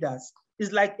religious leaders,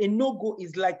 it's like a no-go,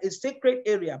 it's like a sacred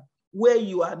area where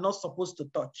you are not supposed to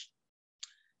touch.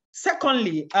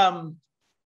 Secondly, how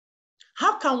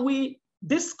can we,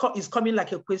 this is coming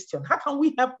like a question, how can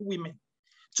we help women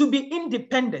to be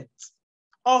independent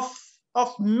of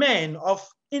men, of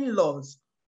in-laws,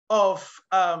 of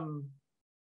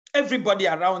everybody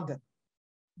around them?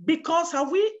 Because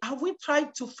have we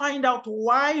tried to find out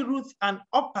why Ruth and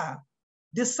Orpah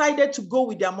decided to go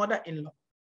with their mother-in-law?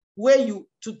 Where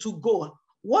to go?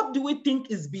 What do we think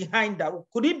is behind that?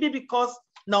 Could it be because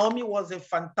Naomi was a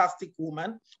fantastic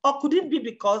woman, or could it be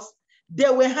because they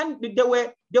were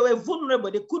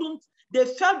vulnerable? They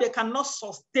felt they cannot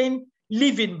sustain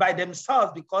living by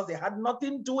themselves because they had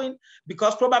nothing doing,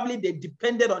 because probably they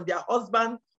depended on their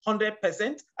husband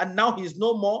 100%, and now he's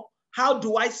no more. How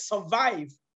do I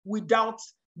survive without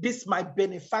this, my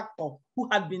benefactor who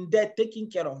had been there taking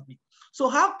care of me? So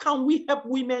how can we help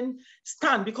women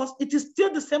stand? Because it is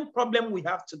still the same problem we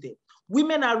have today.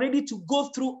 Women are ready to go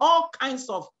through all kinds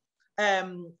of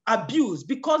abuse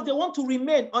because they want to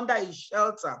remain under a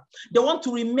shelter. They want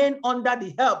to remain under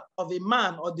the help of a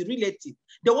man or the relative.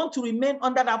 They want to remain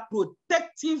under that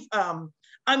protective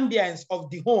ambience of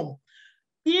the home.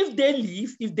 If they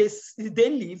leave,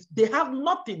 they have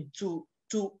nothing to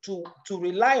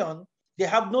rely on. They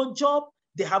have no job,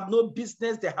 they have no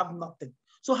business, they have nothing.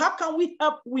 So how can we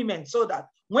help women so that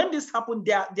when this happens,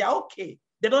 they are okay?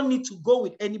 They don't need to go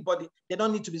with anybody. They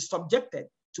don't need to be subjected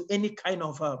to any kind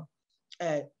of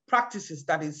practices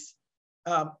that is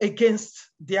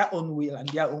against their own will and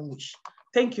their own wish.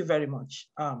 Thank you very much.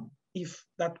 If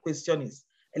that question is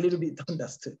a little bit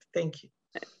understood. Thank you.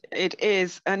 It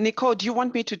is. Nicole, do you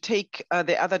want me to take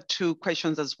the other two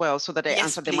questions as well so that I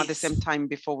answer them at the same time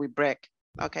before we break?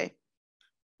 Okay.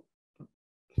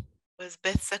 Was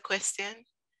Beth's a question?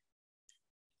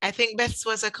 I think Beth's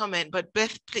was a comment, but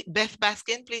Beth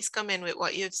Baskin, please come in with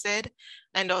what you've said,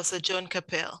 and also Joan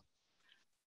Capel.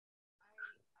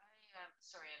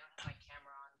 Sorry, I don't have my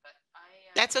camera on, but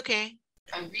that's okay.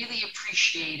 I really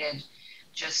appreciated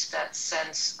just that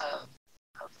sense of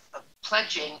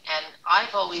pledging, and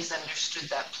I've always understood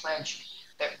that pledge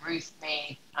that Ruth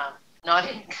made, not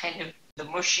in kind of the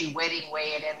mushy wedding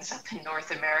way it ends up in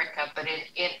North America, but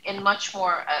in much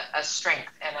more a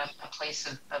strength and a place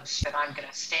of that I'm going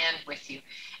to stand with you.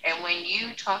 And when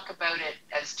you talk about it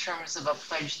as terms of a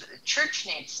pledge that the church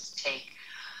needs to take,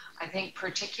 I think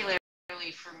particularly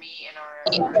for me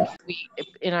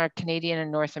in our Canadian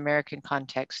and North American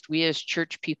context, we as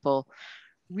church people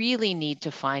really need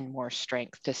to find more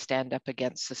strength to stand up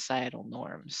against societal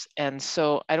norms. And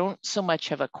so I don't so much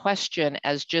have a question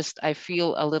as just I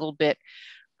feel a little bit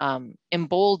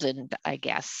emboldened, I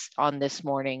guess, on this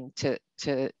morning to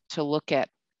look at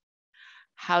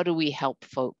how do we help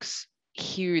folks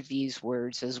hear these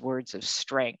words as words of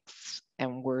strength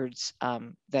and words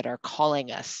that are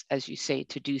calling us, as you say,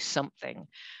 to do something.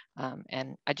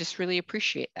 And I just really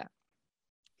appreciate that.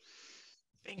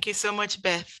 Thank you so much,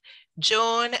 Beth.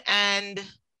 Joan and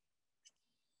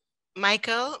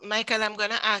Michael. Michael, I'm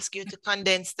going to ask you to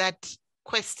condense that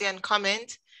question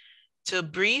comment to a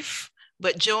brief,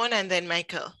 but Joan and then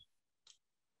Michael.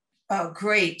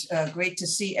 Great to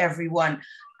see everyone.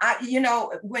 You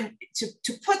know, when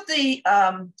to put the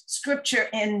scripture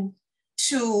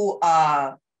into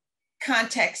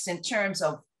context in terms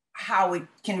of how it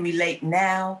can relate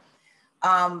now,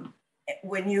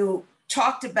 when you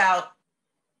talked about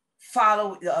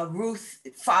Ruth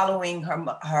following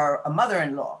her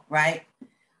mother-in-law, right?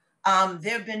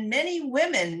 There have been many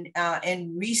women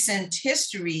in recent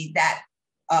history that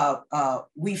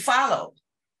we followed,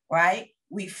 right?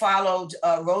 We followed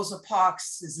Rosa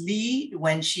Parks' lead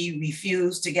when she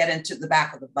refused to get into the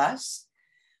back of the bus.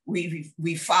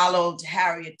 We followed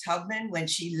Harriet Tubman when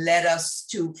she led us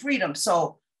to freedom.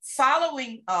 So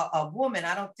following a woman,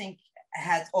 I don't think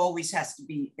always has to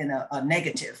be in a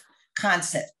negative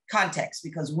context,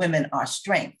 because women are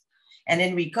strength. And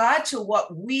in regard to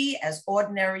what we as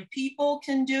ordinary people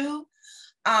can do,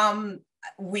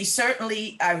 we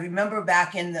certainly, I remember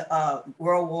back in the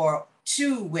World War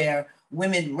II where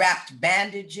women wrapped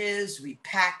bandages, we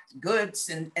packed goods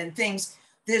and things.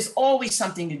 There's always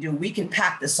something to do. We can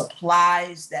pack the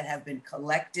supplies that have been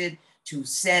collected to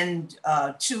send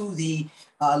to the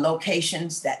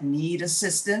locations that need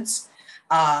assistance.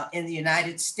 In the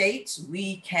United States,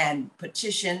 we can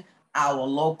petition our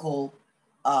local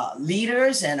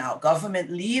leaders and our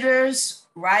government leaders,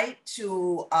 right,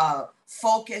 to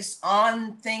focus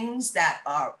on things that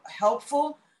are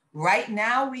helpful. Right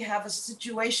now, we have a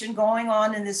situation going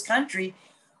on in this country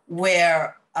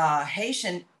where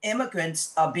Haitian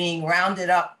immigrants are being rounded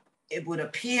up. It would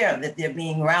appear that they're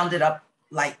being rounded up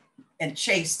like and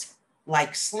chased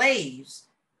like slaves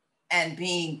and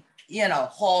being, you know,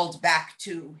 hauled back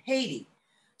to Haiti.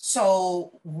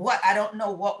 So I don't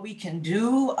know what we can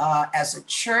do as a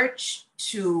church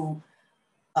to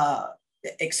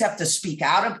except to speak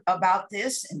out about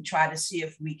this and try to see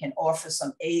if we can offer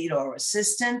some aid or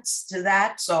assistance to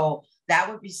that. So that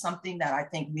would be something that I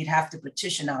think we'd have to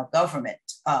petition our government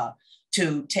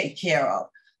to take care of.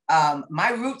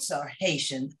 My roots are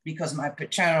Haitian because my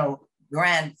paternal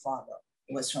grandfather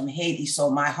was from Haiti. So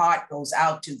my heart goes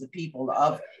out to the people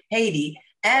of Haiti,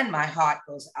 and my heart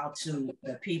goes out to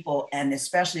the people, and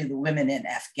especially the women in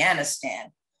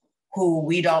Afghanistan, who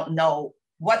we don't know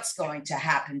what's going to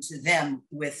happen to them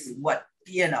with what,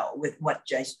 you know, with what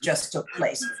just took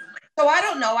place. So I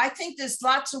don't know. I think there's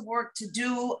lots of work to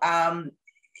do.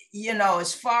 You know,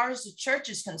 as far as the church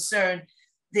is concerned,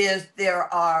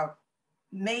 there are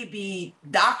maybe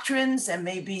doctrines and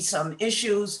maybe some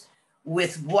issues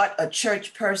with what a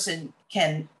church person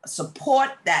can support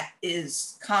that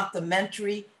is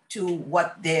complementary to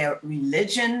what their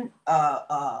religion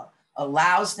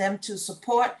allows them to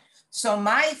support. So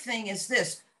my thing is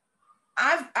this: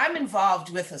 I'm involved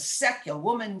with a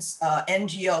women's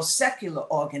NGO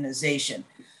secular organization.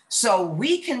 So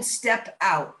we can step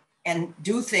out and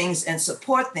do things and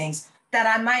support things that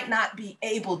I might not be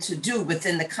able to do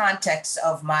within the context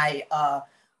of my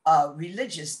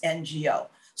religious NGO.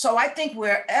 So I think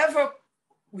wherever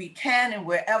we can and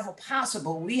wherever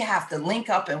possible, we have to link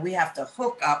up and we have to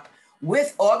hook up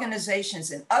with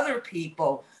organizations and other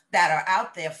people that are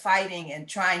out there fighting and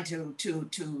trying to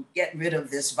get rid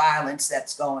of this violence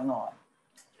that's going on.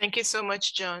 Thank you so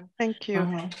much, John. Thank you.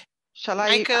 Mm-hmm. Shall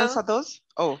I answer those?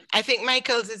 Oh, I think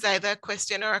Michael's is either a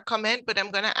question or a comment, but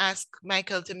I'm going to ask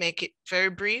Michael to make it very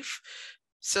brief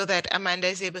so that Amanda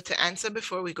is able to answer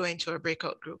before we go into our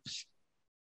breakout groups.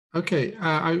 Okay,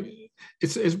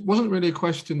 it wasn't really a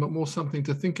question, but more something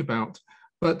to think about.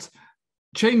 But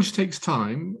change takes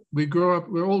time.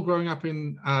 We're all growing up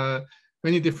in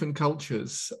many different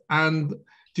cultures, and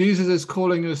Jesus is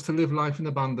calling us to live life in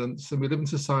abundance, and we live in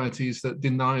societies that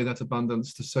deny that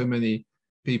abundance to so many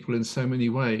people in so many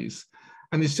ways.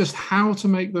 And it's just how to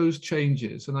make those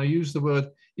changes. And I use the word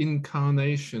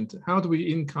incarnation. How do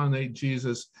we incarnate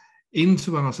Jesus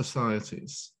into our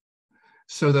societies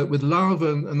so that with love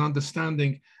and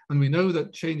understanding, and we know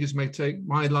that changes may take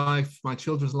my life, my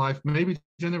children's life, maybe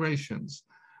generations,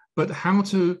 but how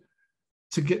to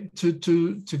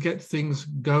get things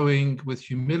going with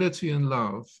humility and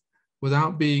love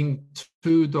without being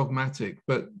too dogmatic,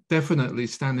 but definitely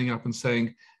standing up and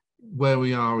saying where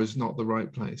we are is not the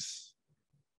right place.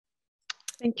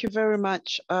 Thank you very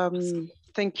much.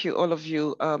 Thank you, all of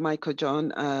you, Michael,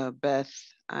 John, Beth,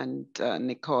 and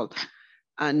Nicole,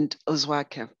 and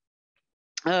Ozwake.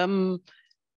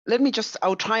 Let me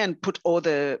I'll try and put all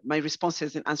my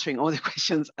responses in answering all the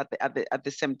questions at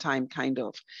the same time, kind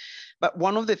of. But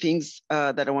one of the things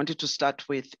that I wanted to start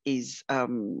with is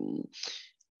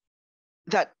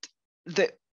that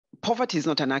the poverty is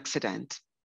not an accident,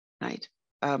 right?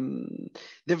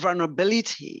 The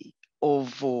vulnerability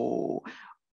of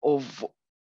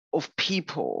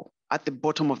people at the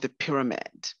bottom of the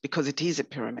pyramid, because it is a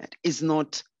pyramid, it's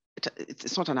not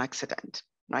an accident,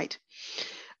 right?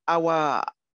 Our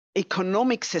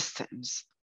economic systems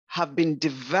have been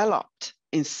developed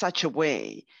in such a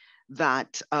way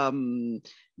that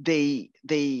they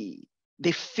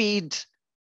feed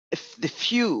the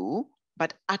few,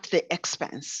 but at the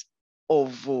expense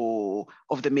of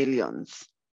the millions.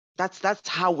 That's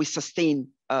how we sustain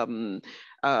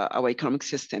our economic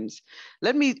systems.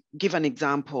 Let me give an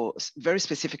example, very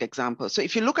specific example. So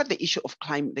if you look at the issue of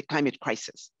the climate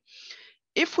crisis,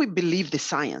 if we believe the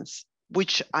science,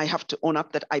 which I have to own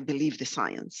up that I believe the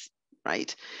science,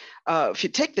 right? If you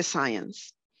take the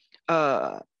science,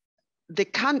 the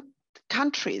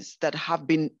countries that have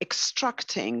been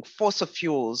extracting fossil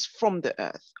fuels from the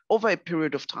earth over a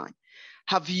period of time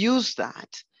have used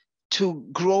that to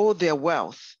grow their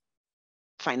wealth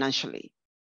financially,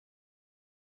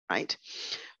 right?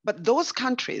 But those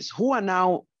countries who are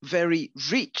now very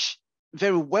rich,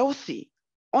 very wealthy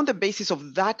on the basis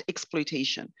of that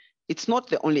exploitation, it's not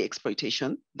the only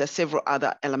exploitation. There's several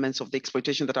other elements of the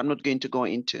exploitation that I'm not going to go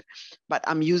into, but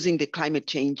I'm using the climate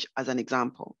change as an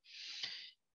example.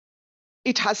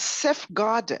 it has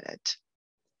safeguarded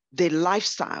the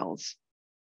lifestyles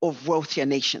of wealthier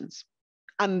nations.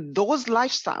 And those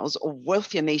lifestyles of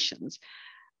wealthier nations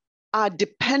are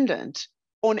dependent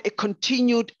on a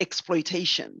continued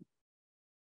exploitation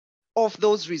of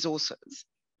those resources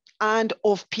and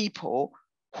of people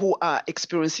who are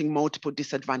experiencing multiple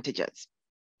disadvantages,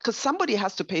 because somebody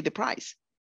has to pay the price.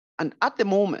 And at the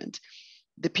moment,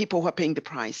 the people who are paying the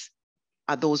price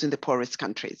are those in the poorest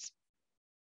countries,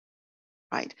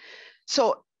 right?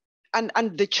 So,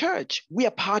 and the church, we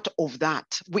are part of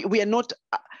that. We are not,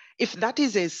 if that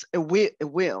is a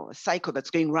cycle that's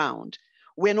going round,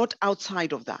 we're not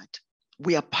outside of that.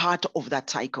 We are part of that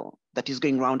cycle that is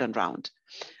going round and round.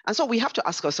 And so we have to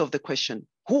ask ourselves the question,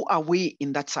 who are we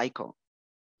in that cycle,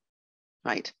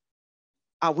 right?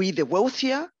 Are we the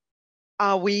wealthier?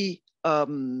 Are we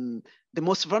the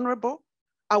most vulnerable?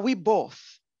 Are we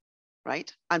both,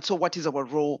 right? And so what is our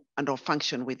role and our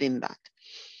function within that?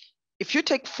 If you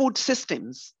take food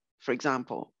systems, for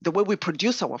example, the way we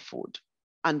produce our food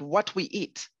and what we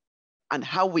eat and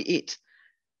how we eat,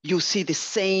 you see the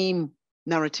same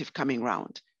narrative coming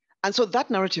around. And so that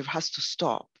narrative has to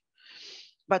stop.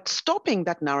 But stopping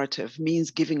that narrative means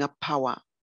giving up power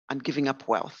and giving up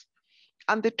wealth.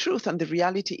 And the truth and the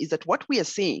reality is that what we are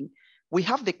seeing, we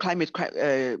have the climate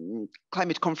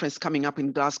conference coming up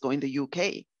in Glasgow in the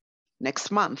UK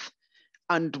next month.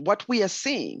 And what we are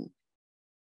seeing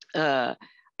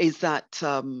is that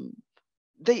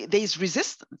there is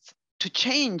resistance to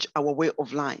change our way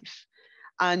of life.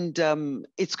 And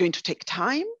it's going to take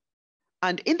time.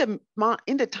 And in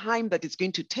the time that it's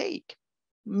going to take,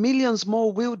 millions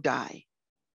more will die,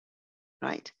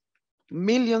 right?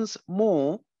 Millions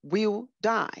more will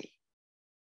die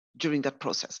during that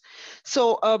process.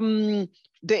 So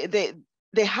there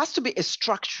has to be a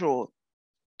structural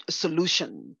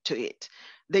solution to it.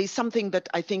 There is something that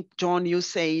I think, John, you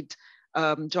said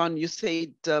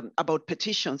about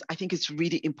petitions. I think it's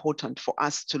really important for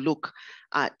us to look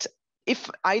at, if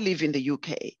I live in the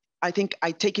UK, I think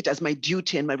I take it as my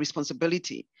duty and my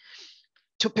responsibility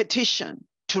to petition,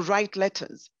 to write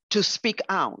letters, to speak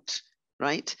out,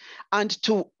 right? And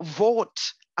to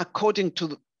vote according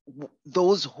to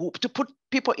those who, to put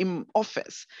people in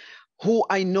office who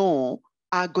I know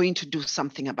are going to do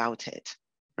something about it,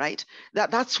 right?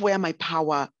 That's where my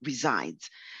power resides.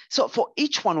 So for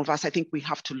each one of us, I think we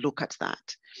have to look at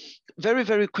that. Very,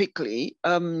 very quickly,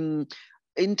 in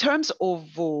terms of,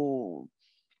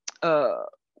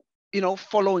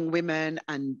 following women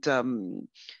and,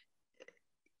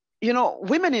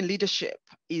 women in leadership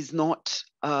is not,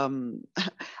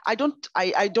 I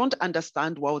don't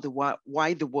understand why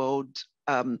the world,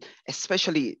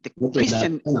 especially the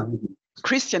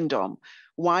Christendom,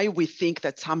 why we think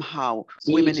that somehow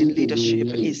women in leadership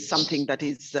is something that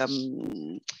is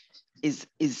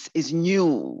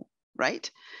new,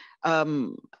 right?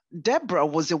 Deborah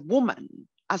was a woman.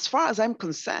 As far as I'm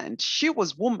concerned, she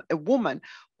was a woman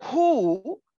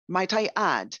who, might I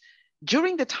add,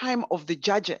 during the time of the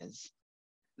judges,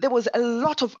 there was a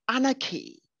lot of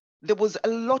anarchy. There was a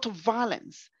lot of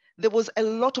violence. There was a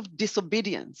lot of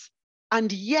disobedience.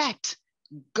 And yet,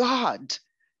 God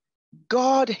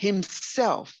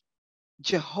himself,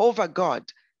 Jehovah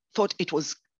God, thought it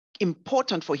was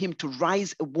important for him to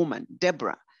rise a woman,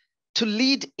 Deborah, to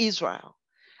lead Israel.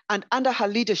 And under her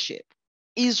leadership,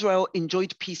 Israel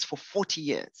enjoyed peace for 40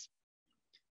 years.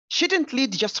 She didn't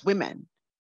lead just women.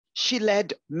 She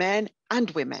led men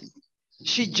and women.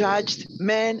 She judged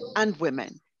men and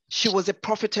women. She was a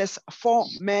prophetess for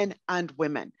men and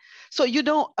women. So,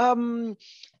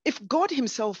 if God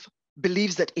himself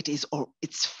believes that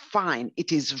it's fine,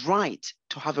 it is right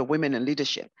to have a woman in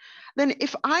leadership, then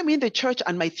if I'm in the church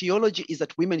and my theology is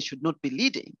that women should not be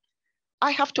leading,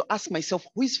 I have to ask myself,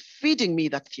 who is feeding me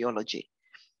that theology?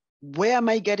 Where am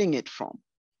I getting it from?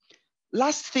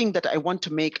 Last thing that I want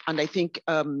to make, and I think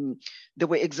there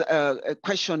were a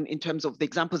question in terms of the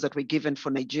examples that were given for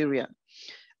Nigeria.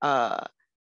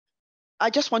 I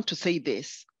just want to say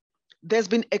this. There's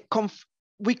been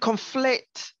we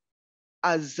conflate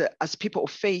as people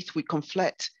of faith, we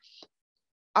conflate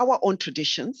our own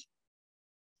traditions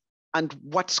and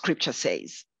what scripture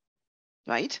says,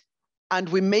 right? And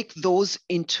we make those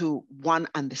into one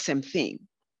and the same thing.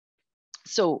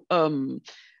 So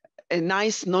a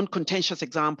nice non-contentious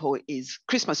example is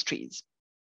Christmas trees,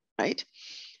 right?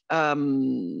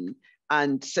 And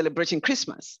celebrating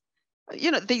Christmas.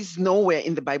 There's nowhere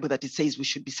in the Bible that it says we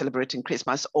should be celebrating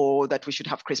Christmas or that we should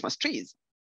have Christmas trees,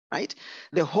 right?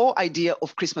 The whole idea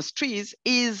of Christmas trees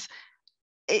is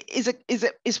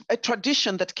a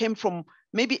tradition that came from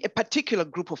maybe a particular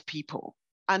group of people,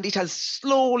 and it has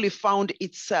slowly found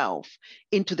itself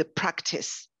into the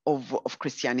practice of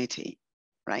Christianity,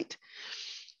 right?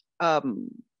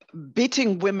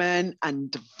 Beating women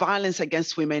and violence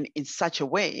against women in such a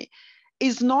way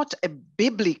is not a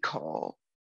biblical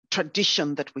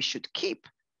tradition that we should keep.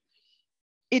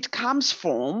 It comes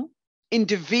from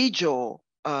individual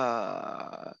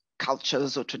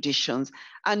cultures or traditions,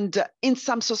 and in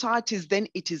some societies, then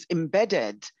it is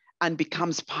embedded and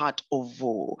becomes part of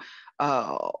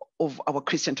our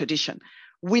Christian tradition.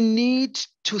 We need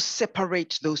to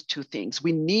separate those two things.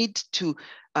 We need to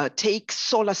take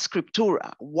sola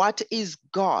scriptura, what is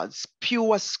God's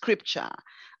pure scripture,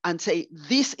 and say,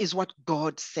 this is what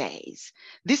God says.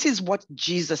 This is what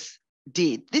Jesus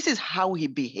did. This is how he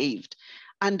behaved.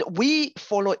 And we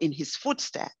follow in his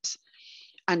footsteps.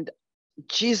 And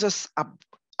Jesus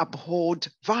abhorred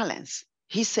violence.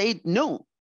 He said no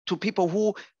to people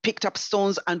who picked up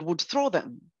stones and would throw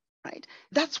them, right?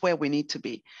 That's where we need to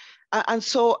be. And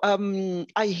so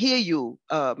I hear you,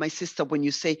 my sister, when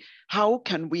you say, how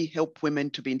can we help women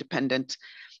to be independent?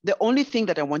 The only thing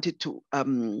that I wanted to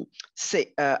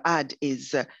add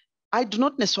is, I do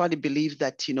not necessarily believe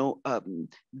that,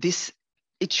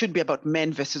 it should be about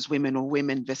men versus women or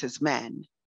women versus men,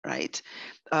 right?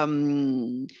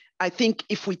 I think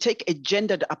if we take a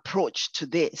gendered approach to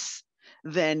this,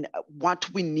 then what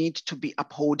we need to be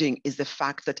upholding is the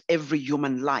fact that every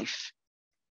human life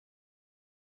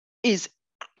is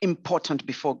important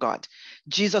before God.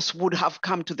 Jesus would have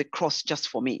come to the cross just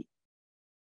for me,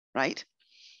 right?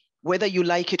 Whether you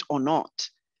like it or not,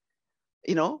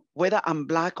 whether I'm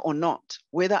Black or not,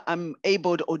 whether I'm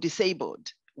abled or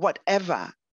disabled,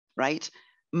 whatever, right?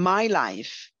 My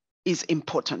life is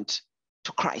important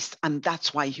to Christ, and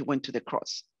that's why he went to the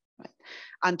cross, right?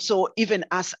 And so even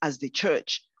us as the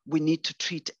church, we need to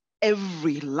treat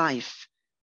every life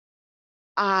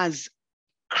as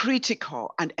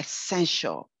critical and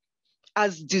essential,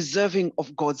 as deserving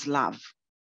of God's love,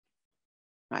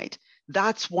 right?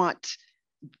 That's what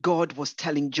God was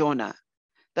telling Jonah,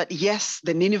 that yes,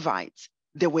 the Ninevites,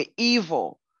 they were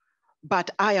evil, but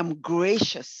I am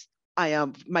gracious.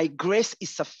 My grace is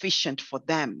sufficient for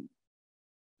them,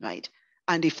 right?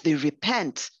 And if they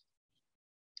repent,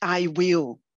 I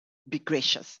will be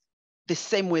gracious, the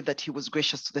same way that he was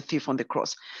gracious to the thief on the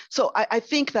cross. So I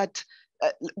think that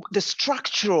the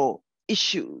structural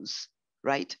issues,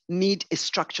 right, need a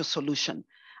structural solution.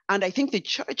 And I think the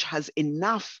church has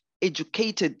enough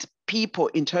educated people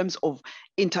in terms of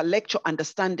intellectual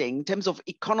understanding, in terms of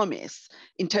economists,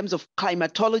 in terms of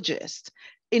climatologists,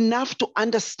 enough to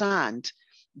understand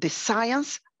the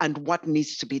science and what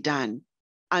needs to be done,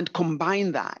 and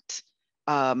combine that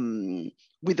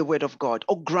with the word of God,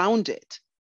 or ground it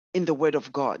in the word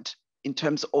of God in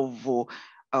terms of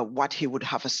what he would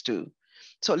have us do.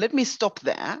 So let me stop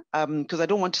there, because I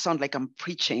don't want to sound like I'm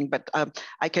preaching, but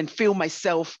I can feel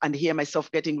myself and hear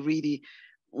myself getting really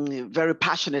very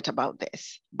passionate about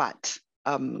this. But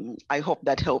I hope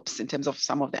that helps in terms of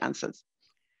some of the answers.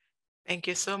 Thank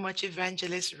you so much,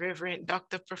 Evangelist Reverend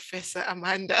Dr. Professor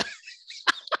Amanda.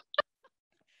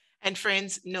 And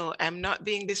friends, no, I'm not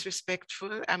being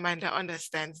disrespectful. Amanda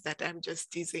understands that I'm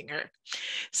just teasing her.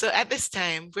 So at this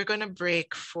time, we're going to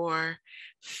break for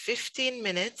 15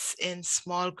 minutes in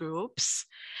small groups.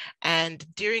 And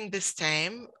during this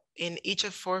time, in each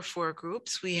of our 4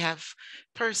 groups, we have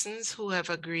persons who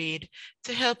have agreed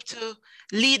to help to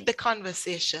lead the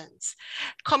conversations.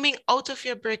 Coming out of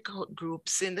your breakout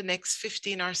groups in the next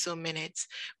 15 or so minutes,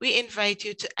 we invite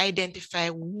you to identify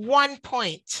one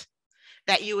point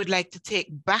that you would like to take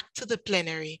back to the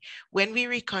plenary when we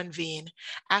reconvene,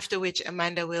 after which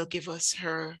Amanda will give us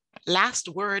her last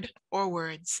word or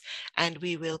words, and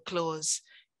we will close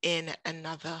in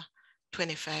another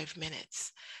 25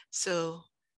 minutes. So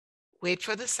wait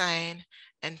for the sign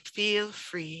and feel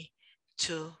free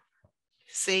to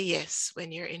say yes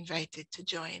when you're invited to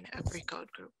join a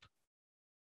breakout group.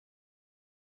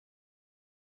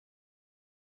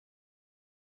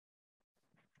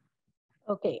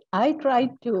 Okay, I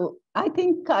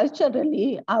think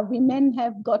culturally, our women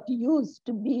have got used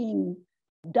to being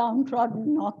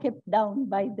downtrodden or kept down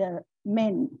by the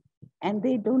men, and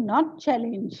they do not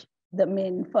challenge the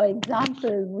men. For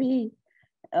example, we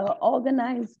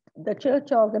the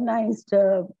church organized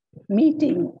a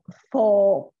meeting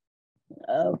for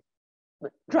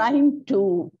trying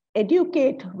to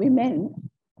educate women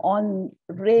on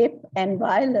rape and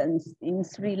violence in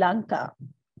Sri Lanka.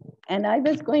 And I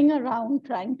was going around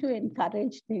trying to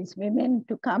encourage these women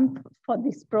to come for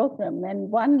this program. And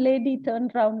one lady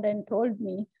turned around and told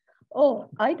me, oh,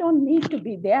 I don't need to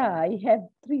be there. I have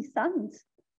 3 sons.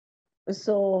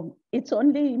 So it's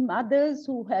only mothers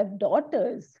who have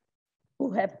daughters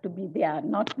who have to be there,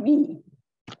 not me.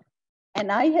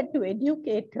 And I had to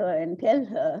educate her and tell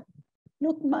her,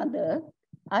 look, mother,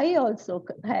 I also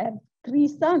have 3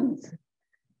 sons,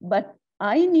 but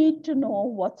I need to know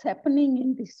what's happening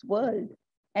in this world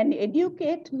and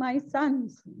educate my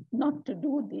sons not to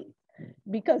do this,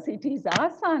 because it is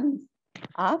our sons,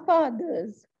 our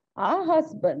fathers, our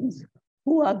husbands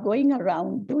who are going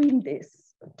around doing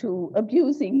this, to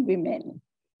abusing women.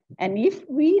 And if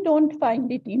we don't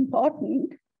find it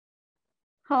important,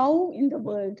 how in the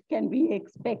world can we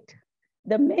expect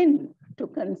the men to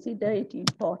consider it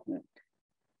important?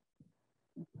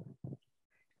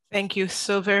 Thank you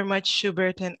so very much,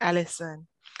 Schubert and Alison.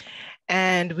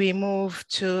 And we move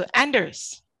to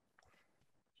Anders.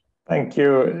 Thank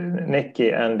you, Nikki.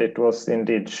 And it was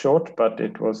indeed short, but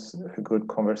it was a good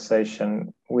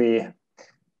conversation. We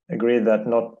agree that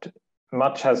not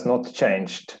much has not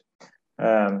changed.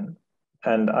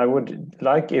 And I would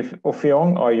like, if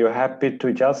Offiong, are you happy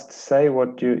to just say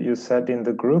what you said in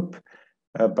the group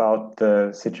about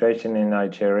the situation in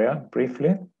Nigeria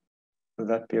briefly? Would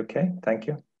that be okay? Thank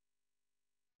you.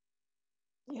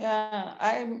 Yeah,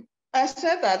 I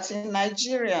said that in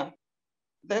Nigeria,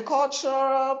 the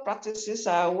cultural practices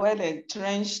are well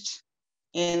entrenched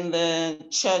in the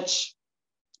church.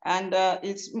 And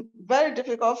it's very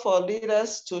difficult for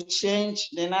leaders to change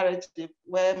the narrative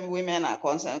when women are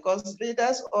concerned, because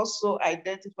leaders also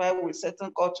identify with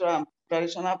certain cultural and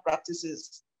traditional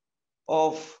practices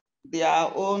of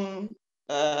their own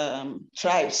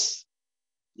tribes.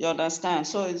 You understand?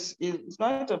 So it's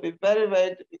going to be very,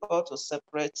 very difficult to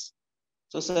separate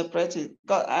it.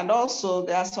 And also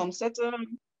there are some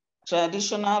certain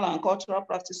traditional and cultural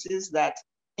practices that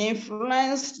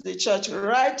influenced the church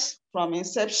right from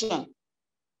inception.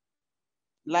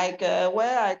 Like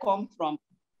where I come from,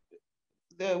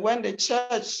 when the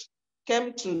church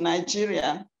came to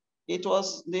Nigeria, it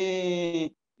was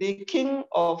the king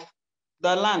of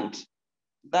the land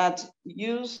that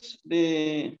used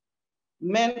the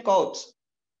main court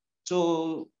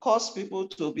to cause people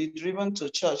to be driven to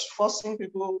church, forcing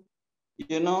people,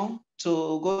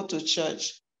 to go to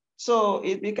church. So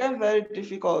it became very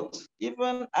difficult.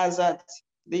 Even as at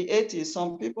the 80s,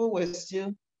 some people were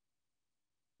still,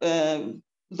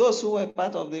 those who were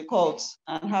part of the cults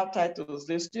and have titles,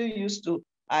 they still used to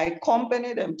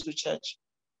accompany them to church,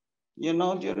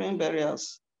 during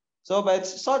burials. So, but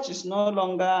such is no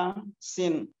longer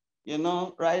seen,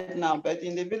 right now. But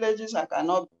in the villages, I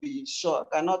cannot be sure,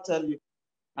 I cannot tell you.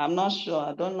 I'm not sure,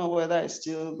 I don't know whether it's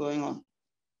still going on.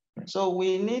 So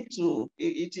we need to,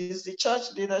 it is the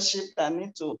church leadership that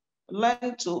need to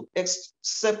learn to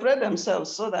separate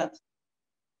themselves so that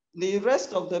the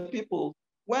rest of the people,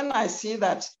 when I see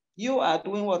that you are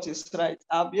doing what is right,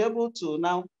 I'll be able to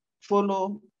now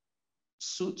follow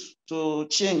suit to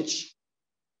change.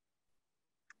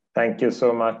 Thank you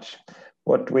so much.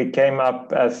 What we came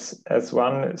up as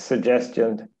one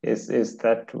suggestion is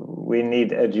that we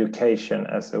need education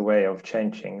as a way of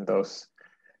changing those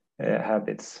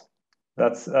habits.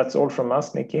 That's all from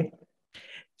us, Nikki.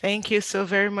 Thank you so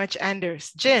very much,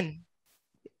 Anders. Jin.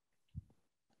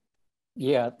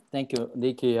 Yeah, thank you,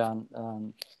 Nikki.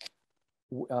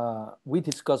 We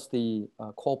discussed the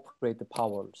corporate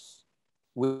powers,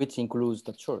 which includes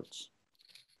the church,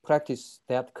 practice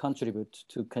that contribute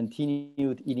to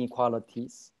continued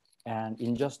inequalities and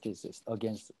injustices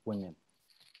against women.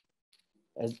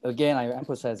 Again, I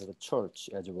emphasize the church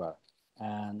as well.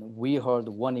 And we heard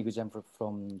one example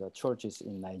from the churches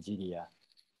in Nigeria.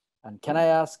 And can I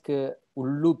ask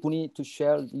Ulubuni to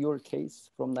share your case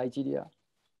from Nigeria?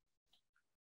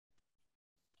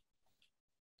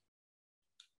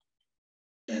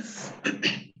 Yes,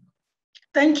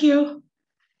 thank you.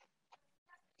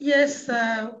 Yes,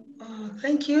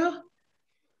 thank you.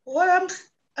 What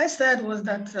I said was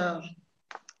that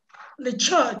the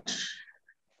church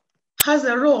has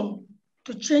a role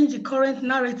to change the current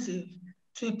narrative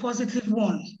to a positive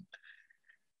one.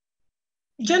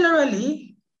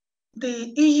 Generally,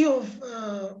 the issue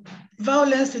of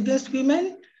violence against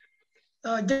women,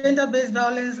 gender-based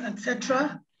violence,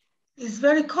 etc., is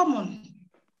very common,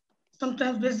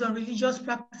 sometimes based on religious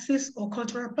practices or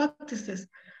cultural practices.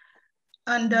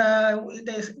 And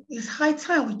it's high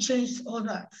time we change all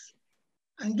that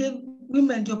and give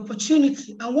women the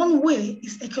opportunity. And one way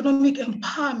is economic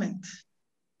empowerment,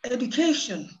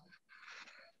 education.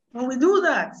 When we do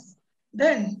that,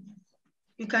 then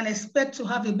you can expect to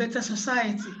have a better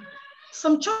society.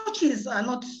 Some churches are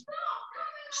not,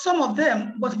 some of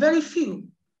them, but very few,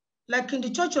 like in the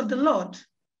Church of the Lord,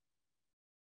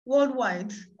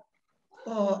 worldwide,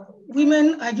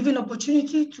 women are given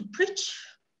opportunity to preach,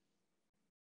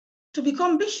 to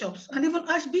become bishops and even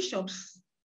archbishops,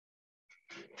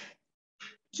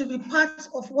 to be part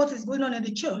of what is going on in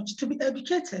the church, to be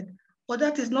educated, but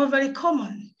that is not very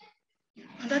common.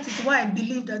 And that is why I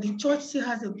believe that the church still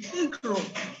has a big role,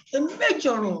 a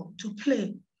major role to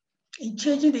play in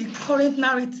changing the current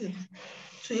narrative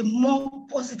to a more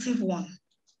positive one.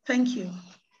 Thank you.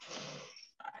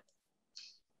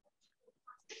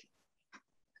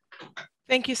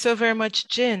 Thank you so very much,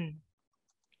 Jin.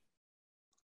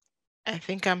 I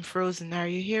think I'm frozen. Are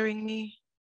you hearing me?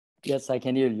 Yes, I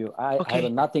can hear you. I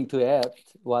have nothing to add.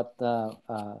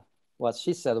 What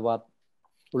she said, what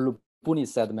Ulupuni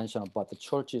said, mentioned about the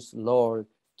church's role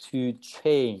to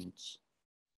change,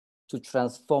 to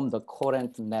transform the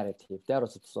current narrative. That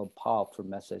was a powerful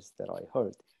message that I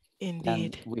heard.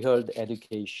 Indeed. And we heard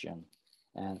education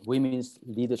and women's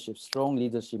leadership, strong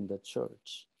leadership in the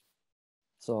church.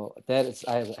 So that is,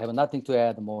 I have nothing to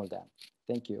add more than.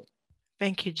 Thank you.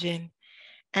 Thank you, Jin.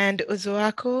 And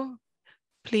Uzoako,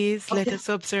 please let us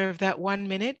observe that 1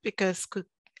 minute because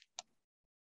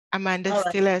Amanda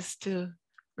still has to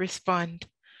respond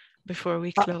before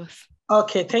we close.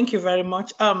 Okay, thank you very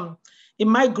much. In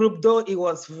my group, though, it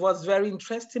was very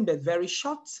interesting, but very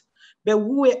short. But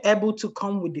we were able to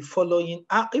come with the following.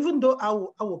 Even though I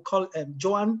will call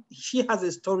Joanne, she has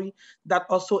a story that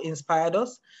also inspired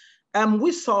us.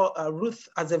 We saw Ruth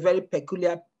as a very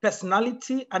peculiar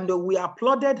personality, and we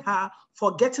applauded her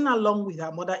for getting along with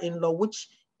her mother-in-law, which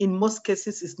in most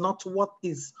cases is not what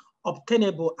is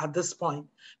obtainable at this point.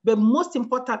 But most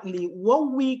importantly,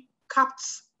 what we capped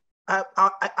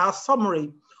our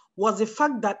summary was the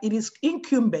fact that it is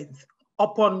incumbent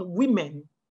upon women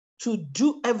to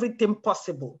do everything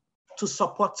possible to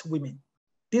support women.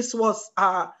 This was,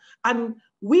 and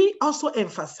we also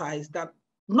emphasized that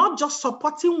not just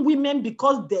supporting women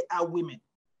because they are women,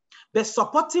 but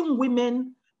supporting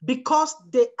women because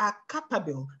they are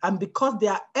capable and because they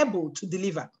are able to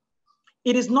deliver.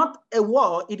 It is not a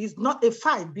war, it is not a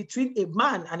fight between a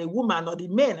man and a woman or the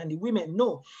men and the women,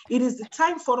 no. It is the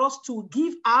time for us to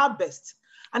give our best.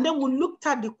 And then we looked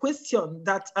at the question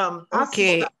that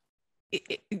okay.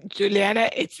 Juliana,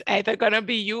 it's either gonna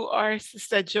be you or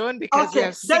Sister Joan because we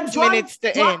have 6 minutes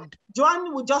to end.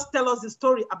 Joanne will just tell us the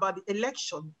story about the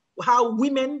election, how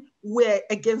women were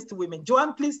against women.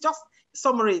 Joanne, please just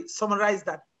summarize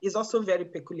that. It's also very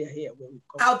peculiar here. Where we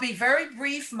come. I'll be very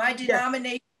brief. My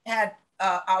denomination had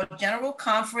our general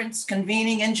conference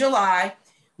convening in July.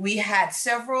 We had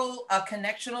several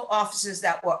connectional offices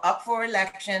that were up for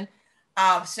election.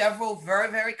 Several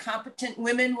very, very competent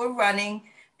women were running.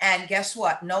 And guess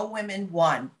what? No women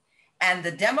won. And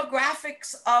the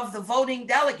demographics of the voting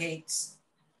delegates,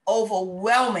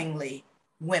 overwhelmingly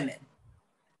women.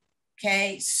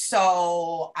 Okay,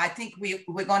 so I think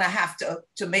we're gonna have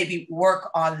to maybe work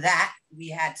on that. We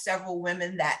had several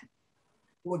women that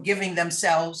were giving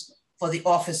themselves for the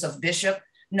office of bishop.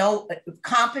 No,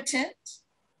 competent,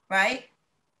 right?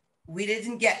 We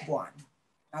didn't get one,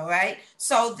 all right?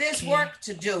 So there's work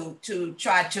to do to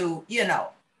try to,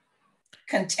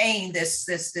 contain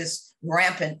this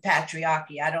rampant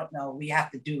patriarchy. I don't know, we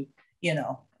have to do,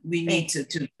 we need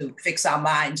to fix our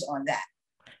minds on that.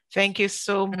 Thank you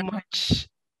so much.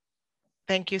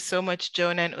 Thank you so much,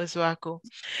 Joan and Uzoako.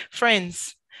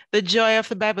 Friends, the joy of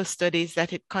the Bible study is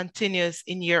that it continues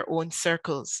in your own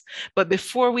circles. But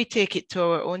before we take it to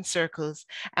our own circles,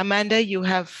 Amanda, you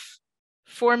have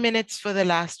 4 minutes for the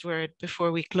last word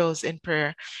before we close in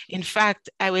prayer. In fact,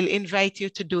 I will invite you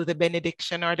to do the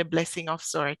benediction or the blessing of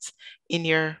sorts in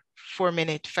your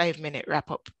 4-minute, 5-minute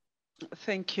wrap up.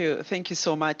 Thank you. Thank you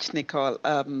so much, Nicole.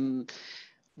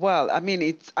 Well, I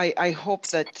mean, I hope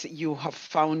that you have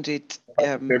found it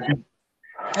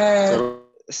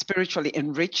spiritually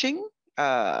enriching.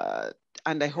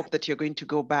 And I hope that you're going to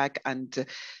go back and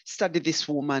study this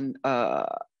woman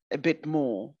a bit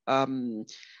more.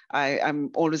 I'm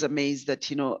always amazed that,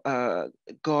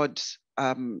 God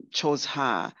chose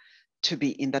her to be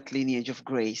in that lineage of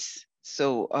grace.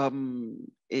 So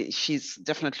she's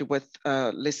definitely worth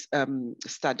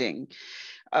studying.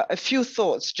 A few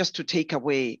thoughts just to take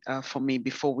away for me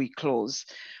before we close.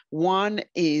 One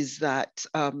is that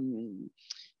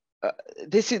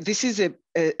this is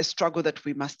a struggle that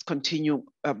we must continue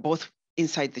both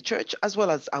inside the church as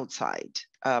well as outside.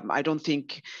 I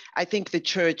think the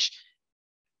church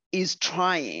is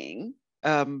trying,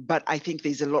 but I think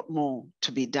there's a lot more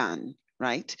to be done,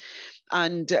 right?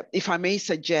 And if I may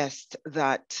suggest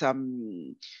that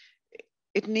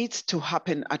it needs to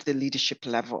happen at the leadership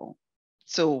level.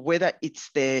 So whether it's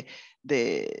the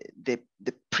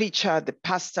preacher, the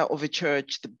pastor of a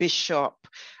church, the bishop,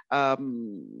 whoever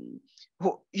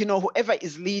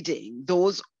is leading,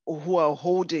 those who are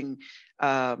holding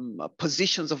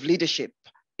positions of leadership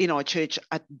in our church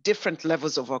at different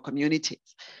levels of our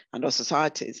communities and our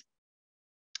societies,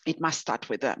 it must start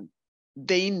with them.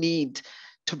 They need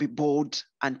to be bold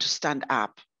and to stand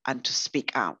up and to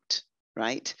speak out,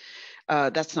 right?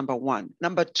 That's number one.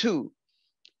 Number two,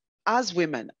 as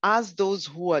women, as those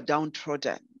who are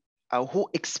downtrodden, who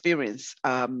experience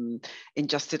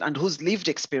injustice and whose lived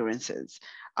experiences,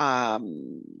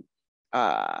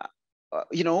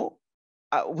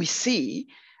 we see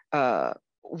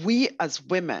we as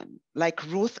women, like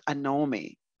Ruth and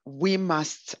Naomi, we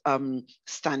must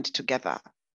stand together,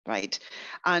 right?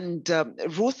 And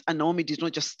Ruth and Naomi did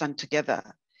not just stand together.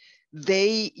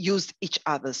 They used each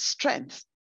other's strength,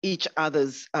 each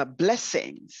other's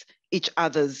blessings, each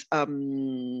other's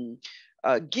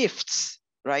gifts,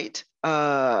 right?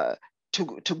 To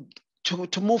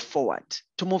move forward,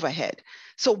 to move ahead.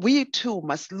 So we too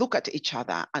must look at each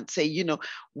other and say,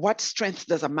 what strength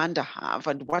does Amanda have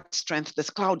and what strength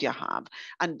does Claudia have?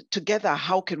 And together,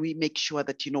 how can we make sure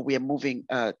that, we are moving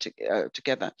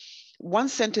together? One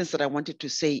sentence that I wanted to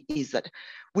say is that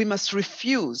we must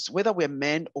refuse, whether we're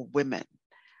men or women,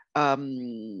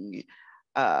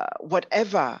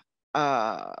 whatever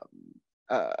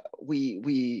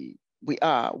we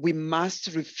are, we must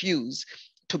refuse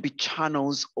to be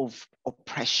channels of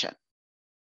oppression.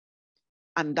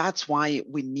 And that's why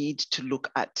we need to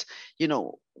look at,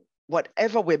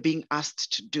 whatever we're being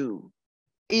asked to do,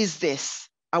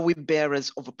 are we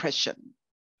bearers of oppression?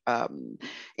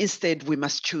 Instead, we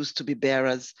must choose to be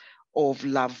bearers of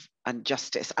love and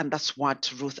justice. And that's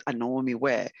what Ruth and Naomi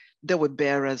were. They were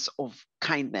bearers of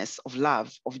kindness, of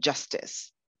love, of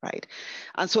justice, right?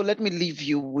 And so let me leave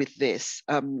you with this.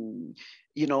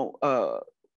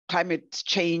 Climate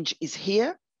change is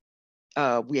here.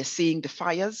 We are seeing the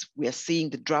fires, we are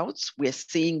seeing the droughts, we are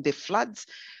seeing the floods,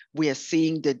 we are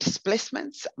seeing the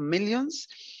displacements, millions.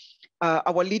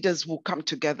 Our leaders will come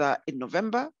together in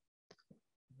November.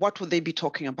 What will they be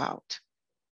talking about?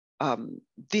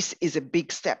 This is a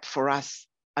big step for us,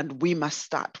 and we must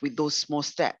start with those small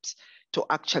steps to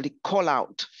actually call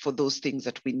out for those things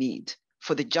that we need,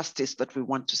 for the justice that we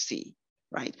want to see,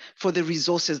 right? For the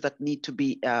resources that need to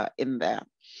be in there.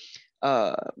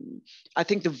 I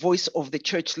think the voice of the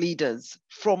church leaders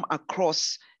from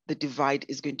across the divide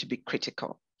is going to be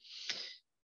critical.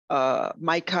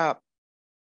 Micah,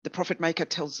 the prophet Micah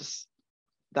tells us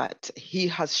that he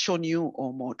has shown you,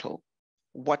 O mortal,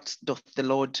 what doth the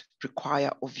Lord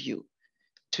require of you?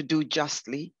 To do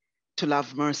justly, to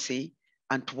love mercy,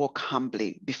 and to walk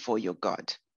humbly before your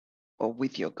God or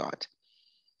with your God.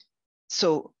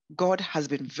 So God has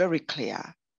been very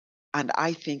clear. And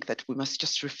I think that we must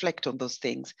just reflect on those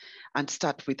things and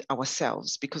start with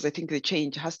ourselves, because I think the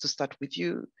change has to start with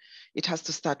you. It has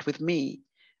to start with me.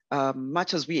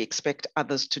 Much as we expect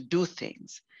others to do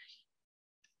things,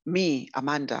 me,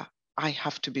 Amanda, I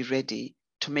have to be ready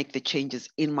to make the changes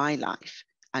in my life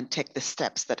and take the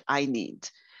steps that I need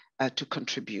to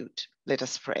contribute. Let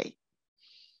us pray.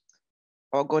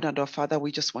 Our God and our Father,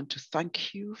 we just want to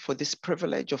thank you for this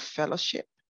privilege of fellowship.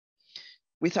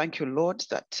 We thank you, Lord,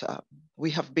 that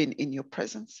we have been in your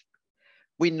presence.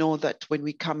 We know that when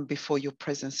we come before your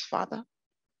presence, Father,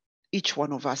 each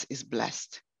one of us is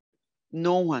blessed.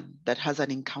 No one that has an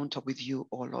encounter with you,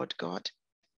 oh Lord God,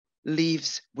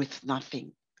 leaves with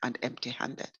nothing and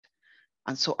empty-handed.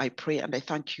 And so I pray and I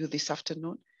thank you this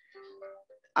afternoon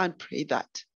and pray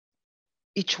that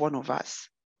each one of us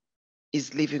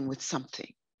is living with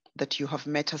something, that you have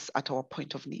met us at our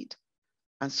point of need.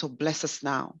 And so bless us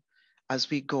now as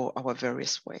we go our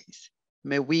various ways.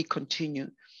 May we continue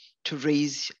to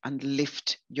raise and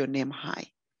lift your name high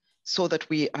so that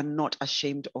we are not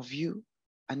ashamed of you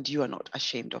and you are not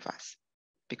ashamed of us.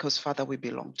 Because Father, we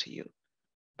belong to you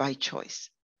by choice.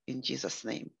 In Jesus'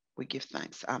 name, we give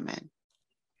thanks. Amen.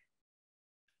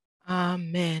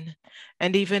 Amen.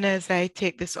 And even as I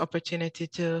take this opportunity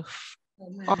to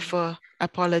offer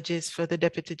apologies for the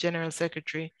Deputy General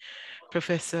Secretary,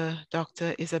 Professor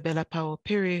Dr. Isabella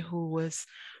Powell-Piri, who was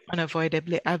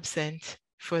unavoidably absent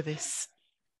for this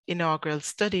inaugural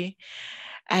study,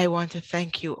 I want to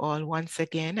thank you all once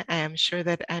again. I am sure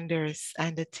that Anders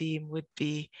and the team would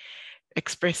be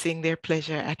expressing their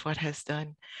pleasure at what has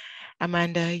done.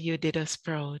 Amanda, you did us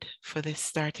proud for this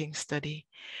starting study.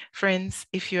 Friends,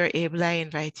 if you're able, I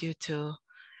invite you to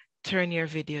turn your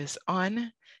videos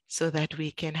on so that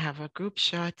we can have a group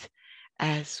shot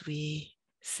as we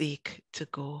seek to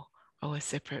go our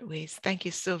separate ways. Thank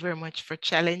you so very much for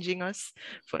challenging us,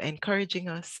 for encouraging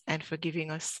us, and for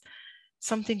giving us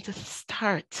something to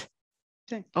start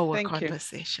our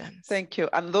conversations. Thank you.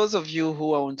 And those of you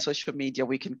who are on social media,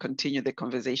 we can continue the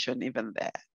conversation even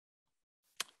there.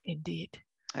 Indeed.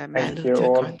 Thank you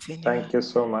all. Thank you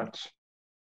so much.